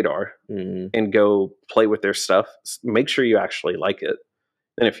on their radar and go play with their stuff. Make sure you actually like it.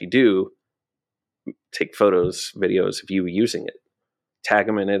 And if you do, take photos, videos of you using it, tag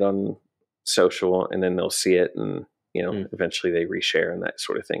them in it on social, and then they'll see it. And, you know, eventually they reshare and that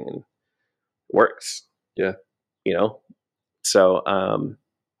sort of thing, and it works. Yeah. You know, so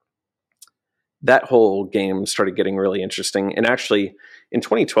that whole game started getting really interesting. And actually in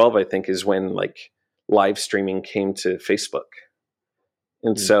 2012, I think, is when like live streaming came to Facebook.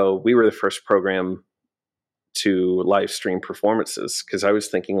 And so we were the first program to live stream performances, because I was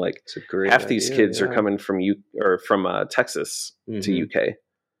thinking like half these kids are coming from Texas to UK,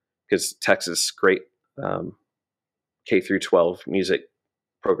 because Texas, great K through 12 music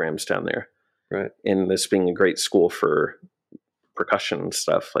programs down there. Right. And this being a great school for percussion and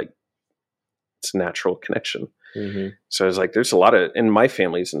stuff, like it's a natural connection. So I was like, there's a lot of, and my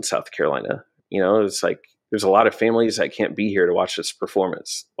family's in South Carolina, you know, it's like, there's a lot of families that can't be here to watch this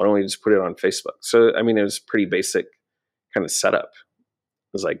performance. Why don't we just put it on Facebook? So, I mean, it was pretty basic kind of setup.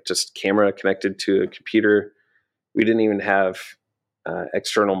 It was like just camera connected to a computer. We didn't even have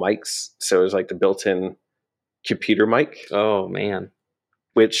external mics. So it was like the built-in computer mic. Oh man.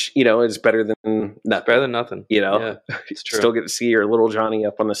 Which, you know, is better than nothing. It's better than nothing. You know, yeah, it's true. Still get to see your little Johnny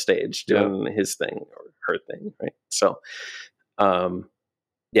up on the stage doing his thing or her thing, right? So,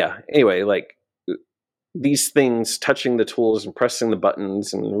 yeah. Anyway, like these things, touching the tools and pressing the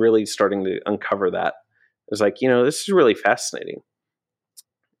buttons and really starting to uncover that, is like, you know, this is really fascinating.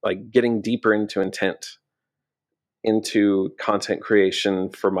 Like getting deeper into intent, into content creation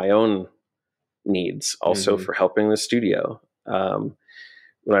for my own needs, also for helping the studio.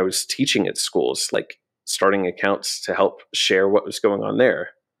 When I was teaching at schools, like starting accounts to help share what was going on there.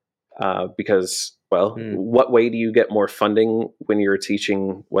 Because, well, what way do you get more funding when you're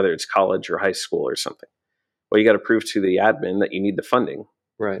teaching, whether it's college or high school or something? Well, you got to prove to the admin that you need the funding.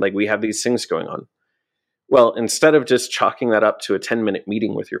 Right. Like we have these things going on. Well, instead of just chalking that up to a 10-minute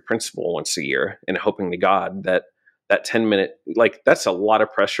meeting with your principal once a year and hoping to God that 10-minute, like that's a lot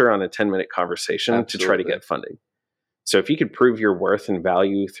of pressure on a 10-minute conversation to try to get funding. So if you could prove your worth and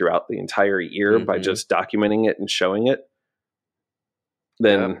value throughout the entire year by just documenting it and showing it,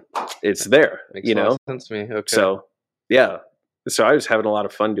 then it's there. Makes you know, a lot of sense to me. Okay. So yeah, so I was having a lot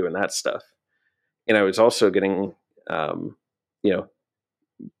of fun doing that stuff, and I was also getting, you know,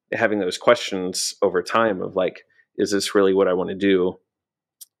 having those questions over time of like, is this really what I want to do?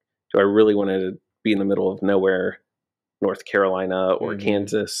 Do I really want to be in the middle of nowhere, North Carolina or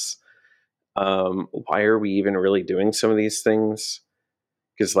Kansas? Why are we even really doing some of these things?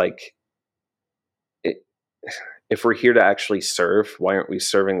 Because like, if we're here to actually serve, why aren't we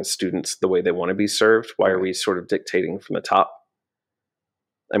serving the students the way they want to be served? Why are we sort of dictating from the top?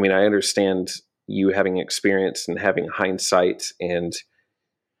 I mean, I understand you having experience and having hindsight and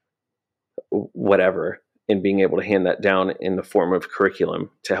whatever, and being able to hand that down in the form of curriculum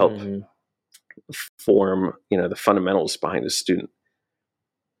to help form, the fundamentals behind a student.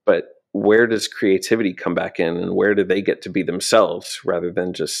 But where does creativity come back in, and where do they get to be themselves rather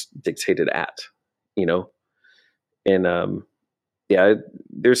than just dictated at, And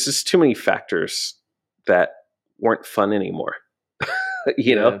there's just too many factors that weren't fun anymore.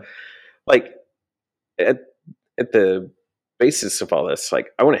 Like at the basis of all this, like,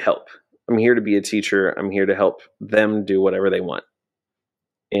 I want to help. I'm here to be a teacher. I'm here to help them do whatever they want.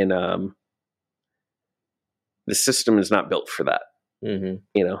 And the system is not built for that,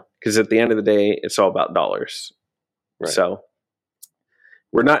 because at the end of the day, it's all about dollars. Right. So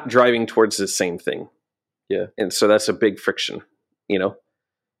we're not driving towards the same thing. Yeah. And so that's a big friction,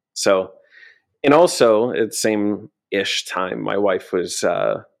 So, and also at the same-ish time, my wife was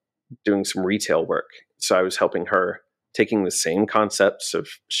doing some retail work. So I was helping her, taking the same concepts of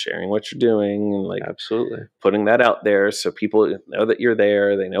sharing what you're doing and like absolutely putting that out there so people know that you're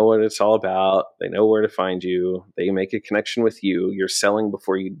there. They know what it's all about. They know where to find you. They make a connection with you. You're selling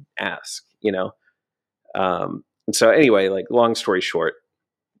before you ask, And so anyway, like, long story short,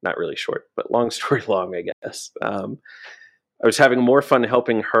 not really short, but long story long, I guess. I was having more fun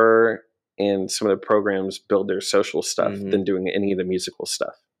helping her and some of the programs build their social stuff than doing any of the musical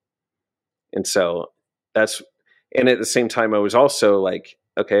stuff. And so and at the same time, I was also like,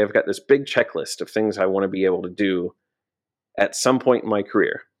 okay, I've got this big checklist of things I want to be able to do at some point in my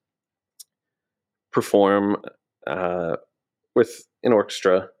career. Perform with an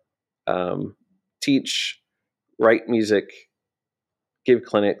orchestra, teach, write music, give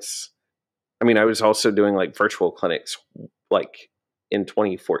clinics. I mean, I was also doing like virtual clinics like in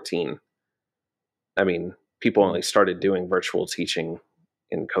 2014. I mean, people only started doing virtual teaching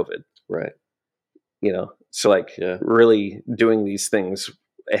in COVID. Right. So like really doing these things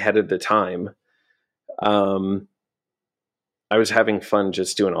ahead of the time. I was having fun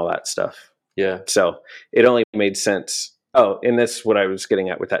just doing all that stuff. Yeah. So it only made sense. Oh, and that's what I was getting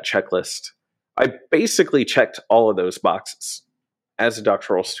at with that checklist. I basically checked all of those boxes as a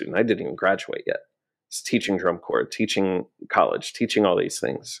doctoral student. I didn't even graduate yet. It's teaching drum corps, teaching college, teaching all these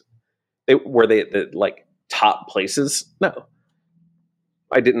things. Were they at the like top places? No.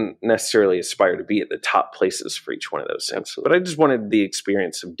 I didn't necessarily aspire to be at the top places for each one of those things, but I just wanted the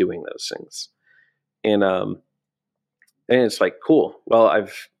experience of doing those things. And it's like, cool. Well,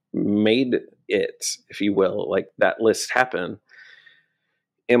 I've made it, if you will, like that list happen.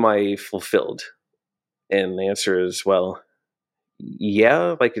 Am I fulfilled? And the answer is, well,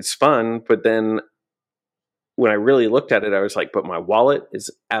 yeah, like it's fun. But then when I really looked at it, I was like, but my wallet is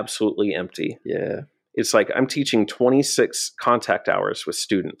absolutely empty. Yeah. It's like I'm teaching 26 contact hours with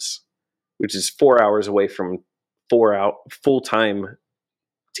students, which is 4 hours away from full-time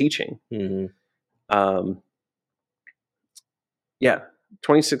teaching.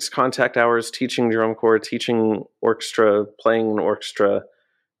 26 contact hours teaching drum corps, teaching orchestra, playing an orchestra,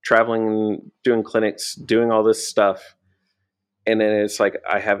 traveling, doing clinics, doing all this stuff. And then it's like,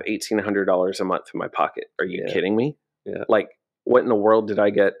 I have $1,800 a month in my pocket. Are you kidding me? Yeah. Like, what in the world did I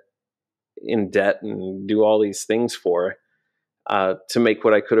get in debt and do all these things for to make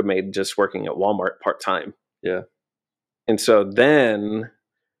what I could have made just working at Walmart part-time? Yeah. And so then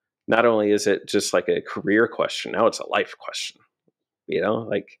not only is it just like a career question, now it's a life question,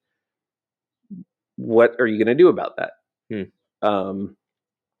 like, what are you going to do about that?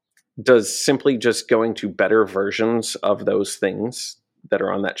 Does simply just going to better versions of those things that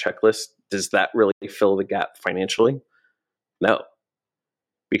are on that checklist, does that really fill the gap financially? No,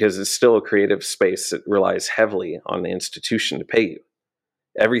 because it's still a creative space that relies heavily on the institution to pay you.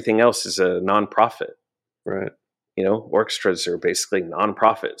 Everything else is a nonprofit. Right. Orchestras are basically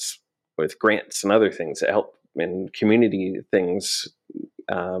nonprofits with grants and other things that help, and community things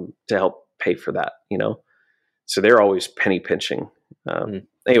to help pay for that, So they're always penny pinching.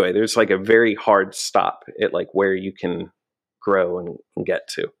 Anyway, there's like a very hard stop at like where you can grow and get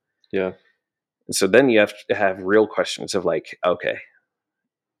to. Yeah. And so then you have to have real questions of like, okay,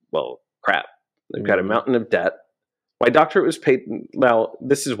 well, crap. They've got a mountain of debt. My doctorate was paid. Well,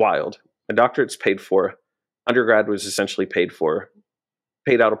 this is wild. My doctorate's paid for. Undergrad was essentially paid for.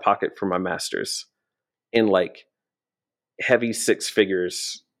 paid out of pocket for my master's in like heavy six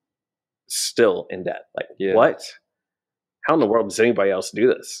figures, still in debt. Like, what? How in the world does anybody else do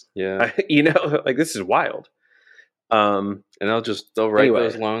this? Yeah. Like, this is wild. And they'll write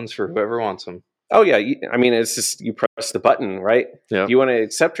those loans for whoever wants them. Oh yeah. I mean, it's just, you press the button, right? Yeah. Do you want to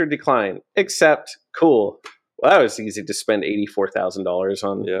accept or decline? Accept. Cool. Well, that was easy to spend $84,000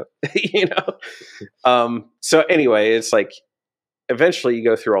 on. Yeah. So anyway, it's like, eventually you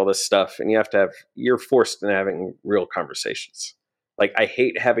go through all this stuff and you're forced into having real conversations. Like, I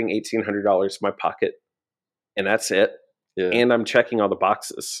hate having $1,800 in my pocket and that's it. Yeah. And I'm checking all the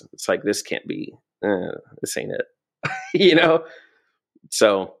boxes. It's like, this can't be, this ain't it.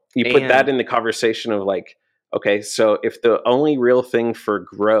 So you put that in the conversation of like, okay, so if the only real thing for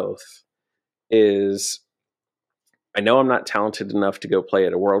growth is, I know I'm not talented enough to go play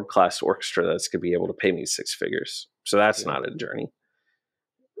at a world-class orchestra that's going to be able to pay me six figures. So that's not a journey.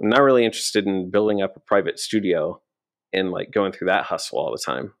 I'm not really interested in building up a private studio and like going through that hustle all the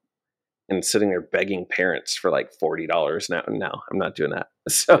time and sitting there begging parents for like $40 now. No, I'm not doing that.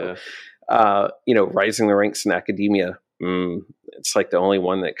 So, rising the ranks in academia, it's like the only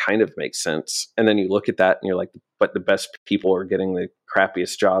one that kind of makes sense. And then you look at that and you're like, but the best people are getting the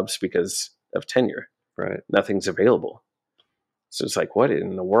crappiest jobs because of tenure. Right. Nothing's available. So it's like, what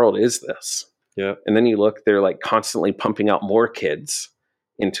in the world is this? Yeah. And then you look, they're like constantly pumping out more kids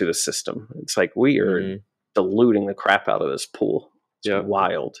into the system. It's like, we are diluting the crap out of this pool. It's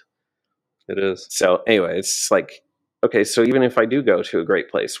wild. It is. So anyway, it's like, okay, so even if I do go to a great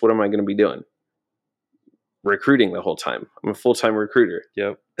place, what am I going to be doing? Recruiting the whole time. I'm a full-time recruiter.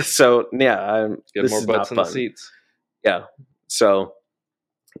 Yep. So yeah, get more butts in the seats. Yeah. So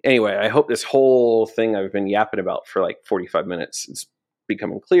anyway, I hope this whole thing I've been yapping about for like 45 minutes is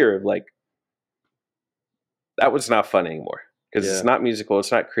becoming clear of like, that was not fun anymore. Because it's not musical,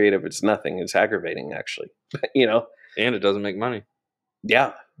 it's not creative, it's nothing. It's aggravating, actually. And it doesn't make money.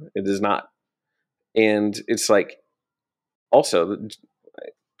 Yeah, it is not. And it's like, also, I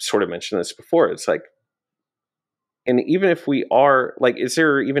sort of mentioned this before, it's like, and even if we are, like, is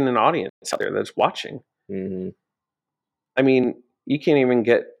there even an audience out there that's watching? Mm-hmm. I mean, you can't even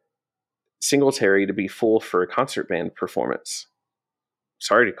get Singletary to be full for a concert band performance.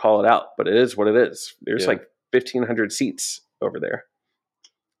 Sorry to call it out, but it is what it is. There's like 1,500 seats over there.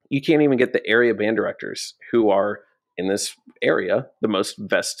 You can't even get the area band directors who are in this area the most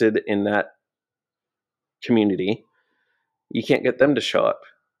vested in that community. You can't get them to show up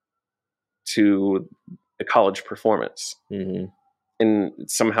to a college performance. Mm-hmm. And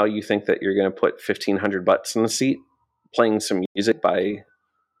somehow you think that you're going to put 1,500 butts in the seat playing some music by,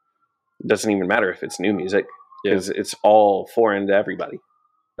 it doesn't even matter if it's new music, because it's all foreign to everybody.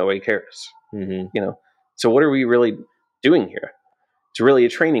 Nobody cares. Mm-hmm. So what are we really doing here? It's really a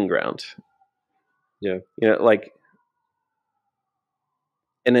training ground. Yeah.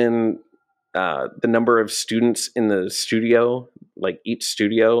 And then the number of students in the studio, like each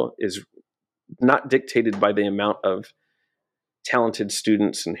studio is not dictated by the amount of talented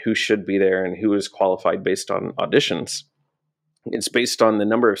students and who should be there and who is qualified based on auditions. It's based on the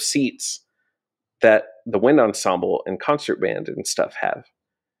number of seats that the wind ensemble and concert band and stuff have.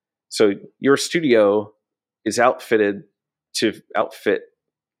 So your studio is outfitted to outfit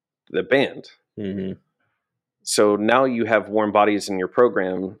the band. Mm-hmm. So now you have warm bodies in your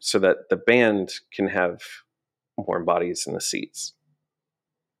program so that the band can have warm bodies in the seats.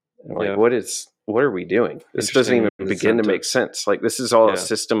 And like, what are we doing? This doesn't even begin to make sense. Like, this is all a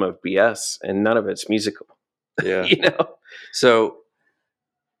system of BS and none of it's musical. Yeah. So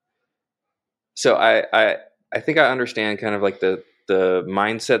I think I understand kind of like the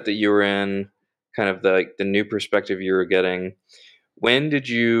mindset that you were in, kind of the new perspective you were getting. When did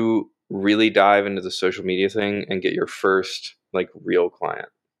you really dive into the social media thing and get your first like real client?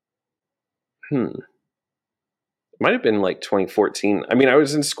 It might have been like 2014. I mean, I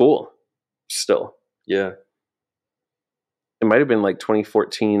was in school still. Yeah. It might have been like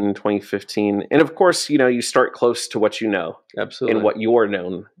 2014, 2015. And of course, you start close to what you know. Absolutely. And what you're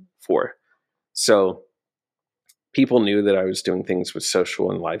known for. So people knew that I was doing things with social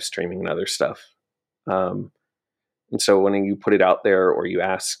and live streaming and other stuff. And so when you put it out there or you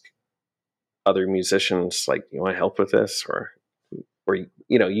ask other musicians, like, you want to help with this? Or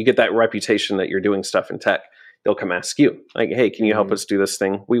you get that reputation that you're doing stuff in tech. They'll come ask you, like, hey, can you help us do this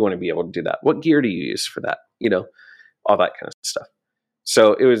thing? We want to be able to do that. What gear do you use for that? All that kind of stuff.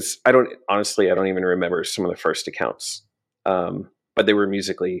 So it was, I don't even remember some of the first accounts, but they were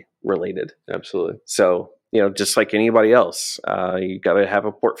musically related. Absolutely. So, just like anybody else, you got to have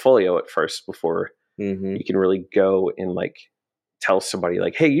a portfolio at first before you can really go and like tell somebody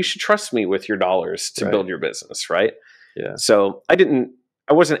like, hey, you should trust me with your dollars to build your business, right? Yeah. So I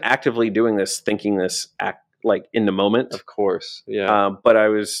wasn't actively doing this, thinking this like in the moment. Of course. Yeah. But I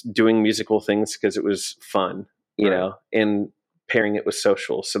was doing musical things because it was fun, you know, and pairing it with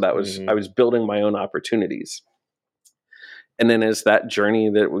social. So that was, I was building my own opportunities. And then as that journey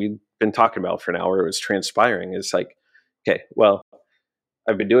that we've been talking about for an hour was transpiring, it's like, okay, well,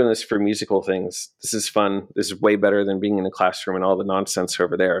 I've been doing this for musical things. This is fun. This is way better than being in a classroom and all the nonsense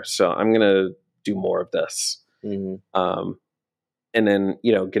over there. So I'm going to do more of this. And then,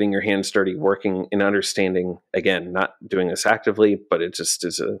 you know, getting your hands dirty, working and understanding, again, not doing this actively, but it just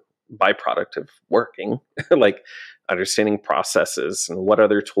is a byproduct of working, like understanding processes and what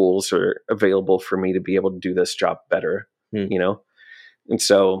other tools are available for me to be able to do this job better, you know? And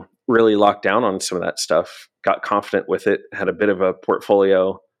so really locked down on some of that stuff, got confident with it, had a bit of a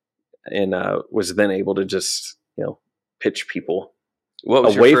portfolio, and was then able to just, you know, pitch people. What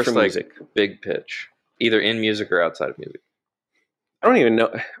was away your first from music. big pitch, either in music or outside of music? I don't even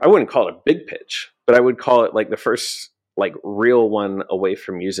know. I wouldn't call it a big pitch, but I would call it like the first like real one away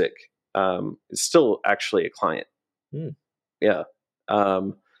from music. It's still actually a client. Yeah. I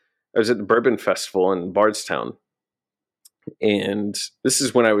was at the Bourbon Festival in Bardstown. And this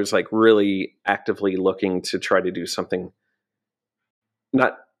is when I was like really actively looking to try to do something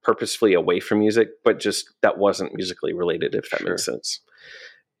not purposefully away from music, but just that wasn't musically related, if that makes sense.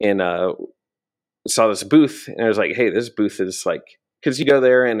 And saw this booth and I was like, hey, this booth is like, because you go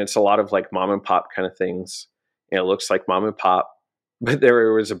there and it's a lot of like mom and pop kind of things. And it looks like mom and pop, but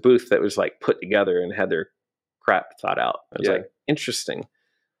there was a booth that was like put together and had their crap thought out. I was like, interesting.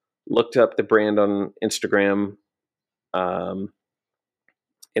 Looked up the brand on Instagram. And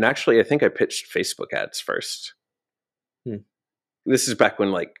actually, I think I pitched Facebook ads first. This is back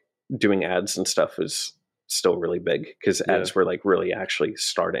when like doing ads and stuff was still really big because ads were like really actually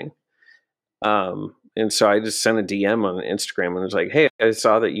starting. And so I just sent a DM on Instagram and was like, hey, I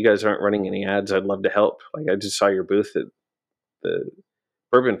saw that you guys aren't running any ads. I'd love to help. Like I just saw your booth at the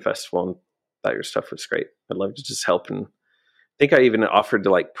Bourbon Festival and thought your stuff was great. I'd love to just help. And I think I even offered to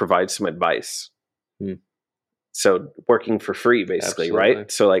like provide some advice. So working for free, basically,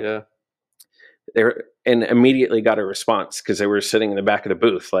 right? So like and immediately got a response because they were sitting in the back of the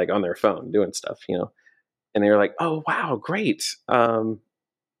booth, like on their phone doing stuff, you know, and they were like, oh, wow, great.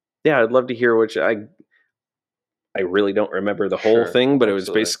 Yeah, I'd love to hear what I really don't remember the whole thing, but it was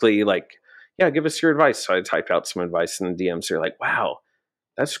basically like, yeah, give us your advice. So I typed out some advice in the DMs. They're like, wow,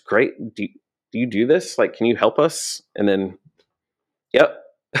 that's great. Do you do this? Like, can you help us? And then,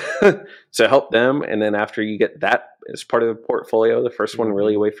 so help them. And then after you get that as part of the portfolio, the first one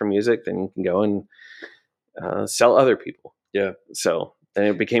really away from music, then you can go and sell other people. Yeah. So then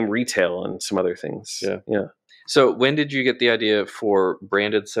it became retail and some other things. Yeah. So when did you get the idea for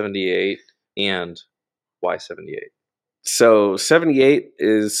branded 78 and why 78? So 78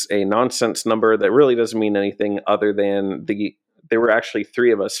 is a nonsense number that really doesn't mean anything other than there were actually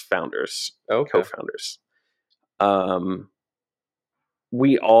three of us founders, co-founders. Let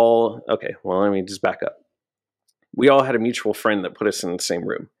me just back up. We all had a mutual friend that put us in the same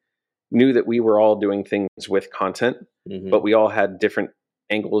room, knew that we were all doing things with content, but we all had different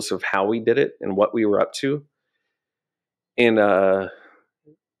angles of how we did it and what we were up to. And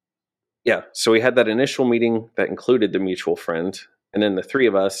so we had that initial meeting that included the mutual friend. And then the three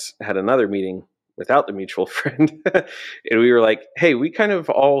of us had another meeting without the mutual friend. And we were like, hey, we kind of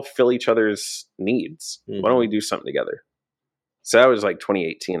all fill each other's needs. Why don't we do something together? So that was like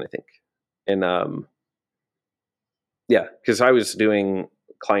 2018, I think. And because I was doing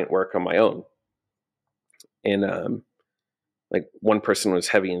client work on my own. And like one person was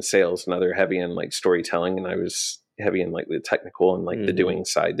heavy in sales, another heavy in like storytelling, and I was heavy in like the technical and like the doing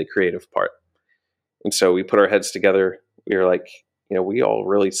side, the creative part. And so we put our heads together. We were like, you know, we all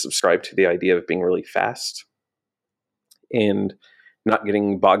really subscribe to the idea of being really fast and not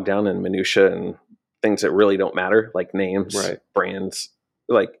getting bogged down in minutia and things that really don't matter, like names, brands.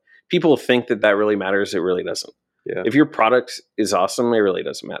 Like people think that really matters. It really doesn't. Yeah. If your product is awesome, it really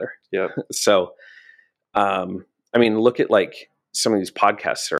doesn't matter. Yeah. So, I mean, look at like some of these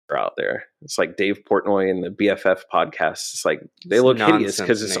podcasts that are out there. It's like Dave Portnoy and the BFF podcast. It's like they look hideous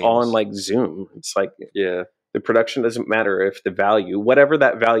because it's all on like Zoom. It's like the production doesn't matter if the value, whatever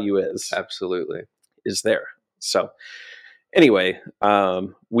that value is, absolutely is there. So anyway,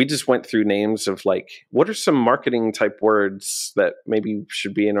 we just went through names of like, what are some marketing type words that maybe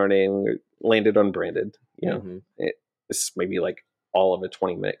should be in our name? We landed on branded. You know, it's maybe like all of a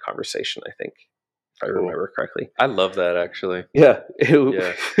 20-minute conversation, I think. If I remember correctly. I love that actually. Yeah.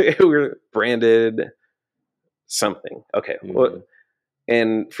 We were branded something. Okay. Well,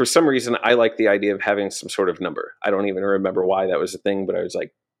 And for some reason, I like the idea of having some sort of number. I don't even remember why that was a thing, but I was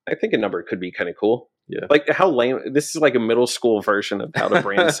like, I think a number could be kind of cool. Yeah. Like how lame. This is like a middle school version of how to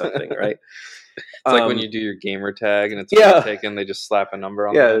brand something, right? It's like when you do your gamer tag and it's taken, they just slap a number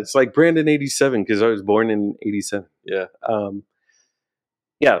on Yeah, it's like Brandon 87 because I was born in 87. Yeah.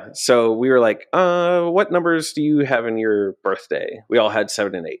 Yeah, so we were like, what numbers do you have in your birthday? We all had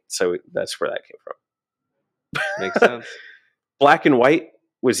 7 and 8, so that's where that came from. Makes sense. Black and white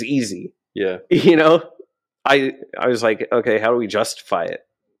was easy. Yeah. You know, I was like, okay, how do we justify it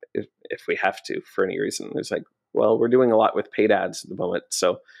if we have to for any reason? It's like, well, we're doing a lot with paid ads at the moment,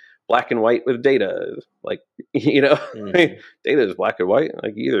 so black and white with data, like, you know, data is black and white.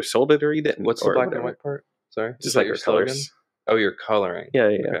 Like you either sold it or you didn't. What's the black and white part? Sorry, just like your colors. Oh, you're coloring. Yeah.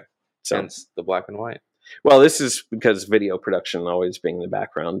 Okay. So, hence the black and white. Well, this is because video production always being in the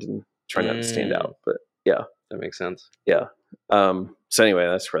background and trying not to stand out. But yeah, that makes sense. Yeah. So anyway,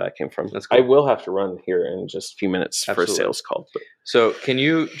 that's where that came from. That's cool. I will have to run here in just a few minutes for a sales call. But. So can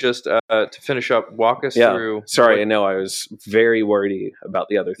you just, to finish up, walk us through? Sorry, I know I was very worried about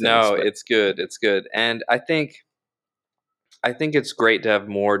the other things. No, it's good. It's good. And I think it's great to have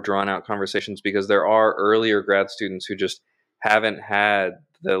more drawn out conversations because there are earlier grad students who just haven't had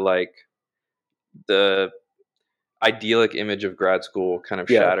the idyllic image of grad school kind of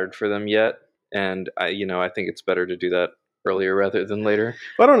shattered for them yet. And I think it's better to do that earlier rather than later.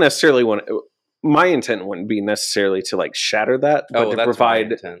 Well, I don't necessarily want to, my intent wouldn't be necessarily to like shatter that, but to that's provide,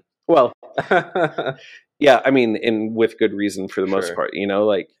 my intent. Well, yeah, I mean, and with good reason for the most part, you know,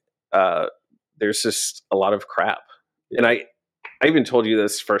 like, there's just a lot of crap. Yeah. And I even told you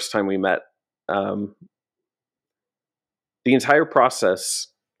this first time we met, the entire process,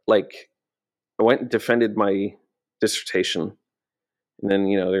 like I went and defended my dissertation and then,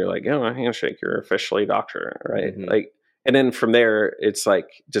 you know, they're like, oh, a handshake, you're officially a doctor. Right. Mm-hmm. Like, and then from there, it's like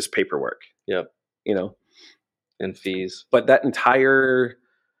just paperwork. Yep. You know, and fees. But that entire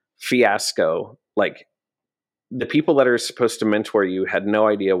fiasco, like the people that are supposed to mentor you had no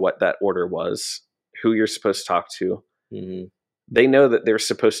idea what that order was, who you're supposed to talk to. Mm-hmm. They know that they're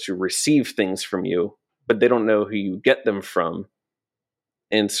supposed to receive things from you, but they don't know who you get them from.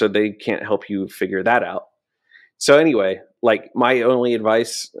 And so they can't help you figure that out. So anyway, like my only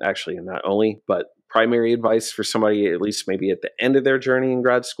advice, actually not only, but primary advice for somebody, at least maybe at the end of their journey in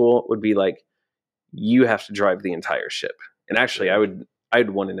grad school, would be like, you have to drive the entire ship. And actually I'd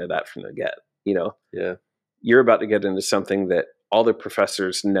want to know that from the get, you know? Yeah. You're about to get into something that all the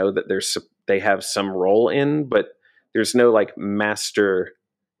professors know that they have some role in, but there's no like master.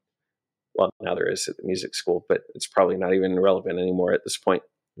 Well, now there is at the music school, but it's probably not even relevant anymore at this point.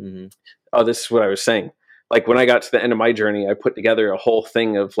 Mm-hmm. Oh, this is what I was saying. Like when I got to the end of my journey, I put together a whole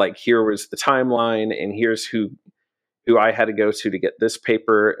thing of like, here was the timeline and here's who I had to go to get this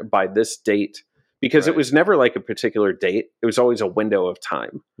paper by this date, because it was never like a particular date. It was always a window of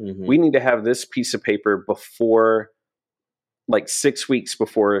time. Mm-hmm. We need to have this piece of paper before like 6 weeks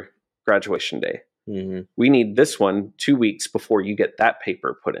before graduation day. Mm-hmm. We need this one 2 weeks before you get that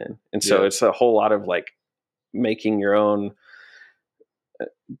paper put in. And so it's a whole lot of like making your own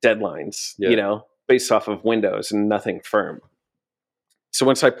deadlines, you know, based off of windows and nothing firm. So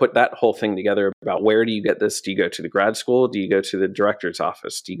once I put that whole thing together about where do you get this? Do you go to the grad school? Do you go to the director's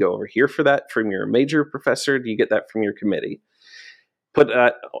office? Do you go over here for that from your major professor? Do you get that from your committee? Put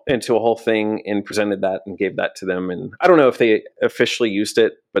that into a whole thing and presented that and gave that to them. And I don't know if they officially used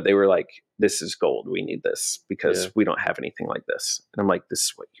it, but they were like, this is gold. We need this because we don't have anything like this. And I'm like, this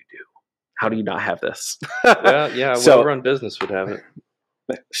is what you do. How do you not have this? Yeah. Well-run business would have it.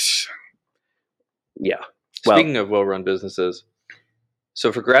 Yeah. Speaking of well-run businesses,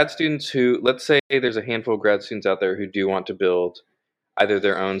 so for grad students who, let's say there's a handful of grad students out there who do want to build either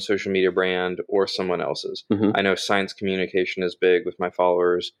their own social media brand or someone else's. Mm-hmm. I know science communication is big with my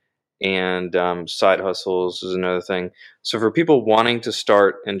followers, and side hustles is another thing. So for people wanting to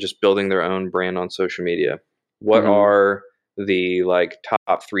start and just building their own brand on social media, what are the like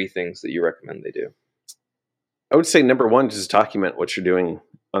top 3 things that you recommend they do? I would say number 1, just document what you're doing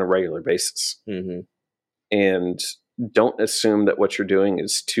on a regular basis. Mm-hmm. And don't assume that what you're doing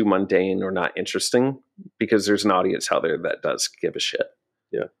is too mundane or not interesting, because there's an audience out there that does give a shit.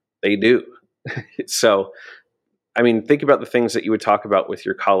 Yeah, they do. So, I mean, think about the things that you would talk about with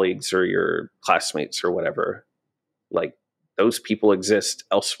your colleagues or your classmates or whatever. Like those people exist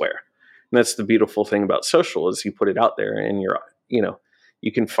elsewhere. And that's the beautiful thing about social is you put it out there and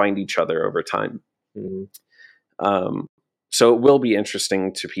you can find each other over time. Mm-hmm. So it will be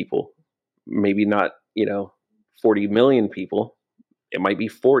interesting to people, maybe not, 40 million people. It might be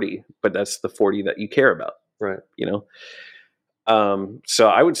 40, but that's the 40 that you care about. Right. So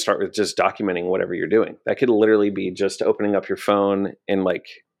I would start with just documenting whatever you're doing. That could literally be just opening up your phone and like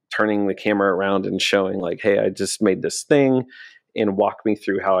turning the camera around and showing like, hey, I just made this thing, and walk me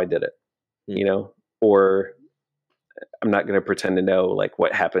through how I did it, you know, or I'm not going to pretend to know like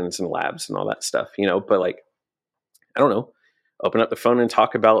what happens in labs and all that stuff, you know, but like, I don't know, open up the phone and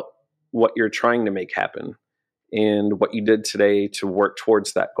talk about what you're trying to make happen and what you did today to work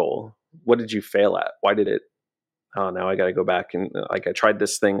towards that goal. What did you fail at? Why did it? Oh, now I got to go back and like, I tried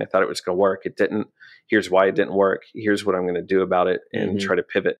this thing. I thought it was going to work. It didn't. Here's why it didn't work. Here's what I'm going to do about it, and try to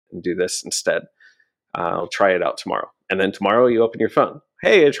pivot and do this instead. I'll try it out tomorrow. And then tomorrow you open your phone.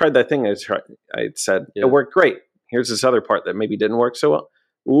 Hey, I tried that thing. I said it worked great. Here's this other part that maybe didn't work so well.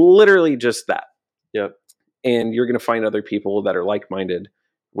 Literally just that. Yep. And you're going to find other people that are like-minded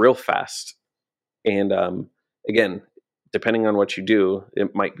real fast. And again, depending on what you do,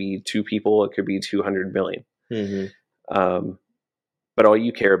 it might be 2 people. It could be 200 million. But all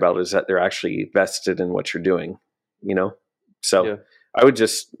you care about is that they're actually vested in what you're doing, you know? So I would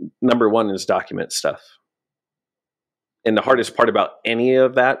just, number one is document stuff. And the hardest part about any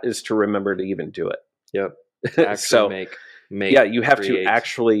of that is to remember to even do it. Yep. Actually so make you have create. to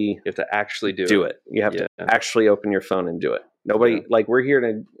actually, You have to actually do it. You have to actually open your phone and do it. Nobody, like we're here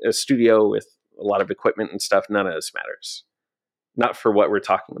in a studio with a lot of equipment and stuff. None of this matters. Not for what we're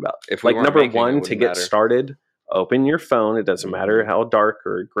talking about. If we like number one, it to get started, open your phone. It doesn't matter how dark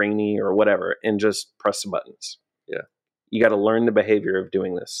or grainy or whatever, and just press the buttons. Yeah. You got to learn the behavior of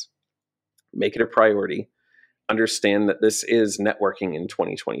doing this. Make it a priority. Understand that this is networking in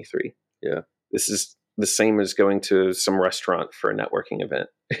 2023. Yeah. This is the same as going to some restaurant for a networking event.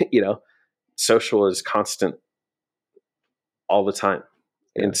 You know, social is constant all the time.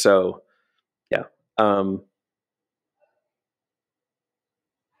 Yeah. And so,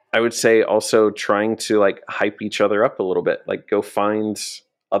 I would say also trying to like hype each other up a little bit, like go find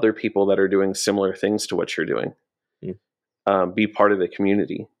other people that are doing similar things to what you're doing. Be part of the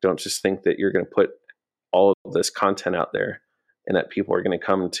community. Don't just think that you're going to put all of this content out there and that people are going to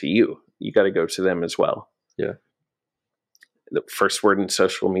come to you. You got to go to them as well. Yeah. The first word in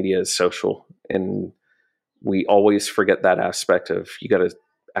social media is social. And we always forget that aspect of you got to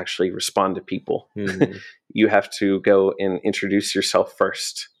actually respond to people. You have to go and introduce yourself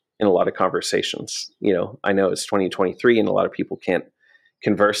first in a lot of conversations. You know, I know it's 2023 and a lot of people can't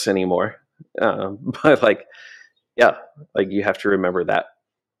converse anymore. But like, like you have to remember that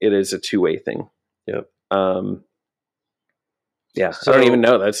it is a two-way thing. Yep. So I don't even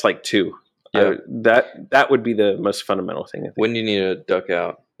know. That's like 2. Yeah. That would be the most fundamental thing, I think. When do you need to duck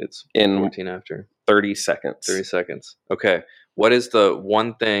out? It's in 14 after 30 seconds. 30 seconds. Okay. What is the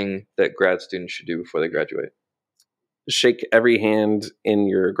one thing that grad students should do before they graduate? Shake every hand in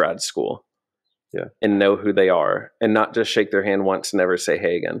your grad school. Yeah. And know who they are, and not just shake their hand once and never say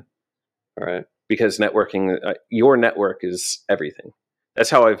hey again. All right. Because networking, your network is everything. That's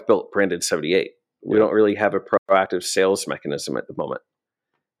how I've built Branded 78. We don't really have a proactive sales mechanism at the moment.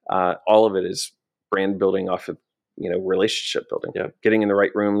 All of it is brand building off of, relationship building. Yeah. Getting in the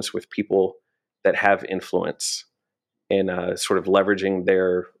right rooms with people that have influence and sort of leveraging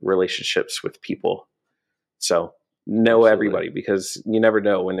their relationships with people. So know everybody, because you never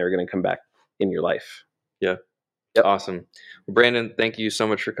know when they're going to come back in your life. Yeah. Yep. Awesome. Well, Brandon, thank you so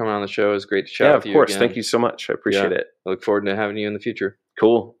much for coming on the show. It was great to chat with you. Yeah, of course. Again. Thank you so much. I appreciate it. I look forward to having you in the future.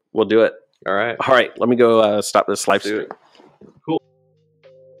 Cool. We'll do it. All right. Let me go stop this live stream. Cool.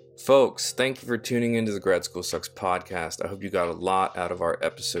 Folks, thank you for tuning into the Grad School Sucks podcast. I hope you got a lot out of our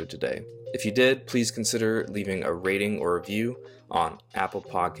episode today. If you did, please consider leaving a rating or review on Apple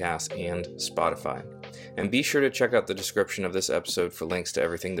Podcasts and Spotify. And be sure to check out the description of this episode for links to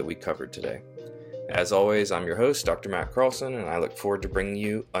everything that we covered today. As always, I'm your host, Dr. Matt Carlson, and I look forward to bringing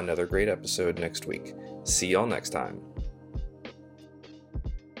you another great episode next week. See y'all next time.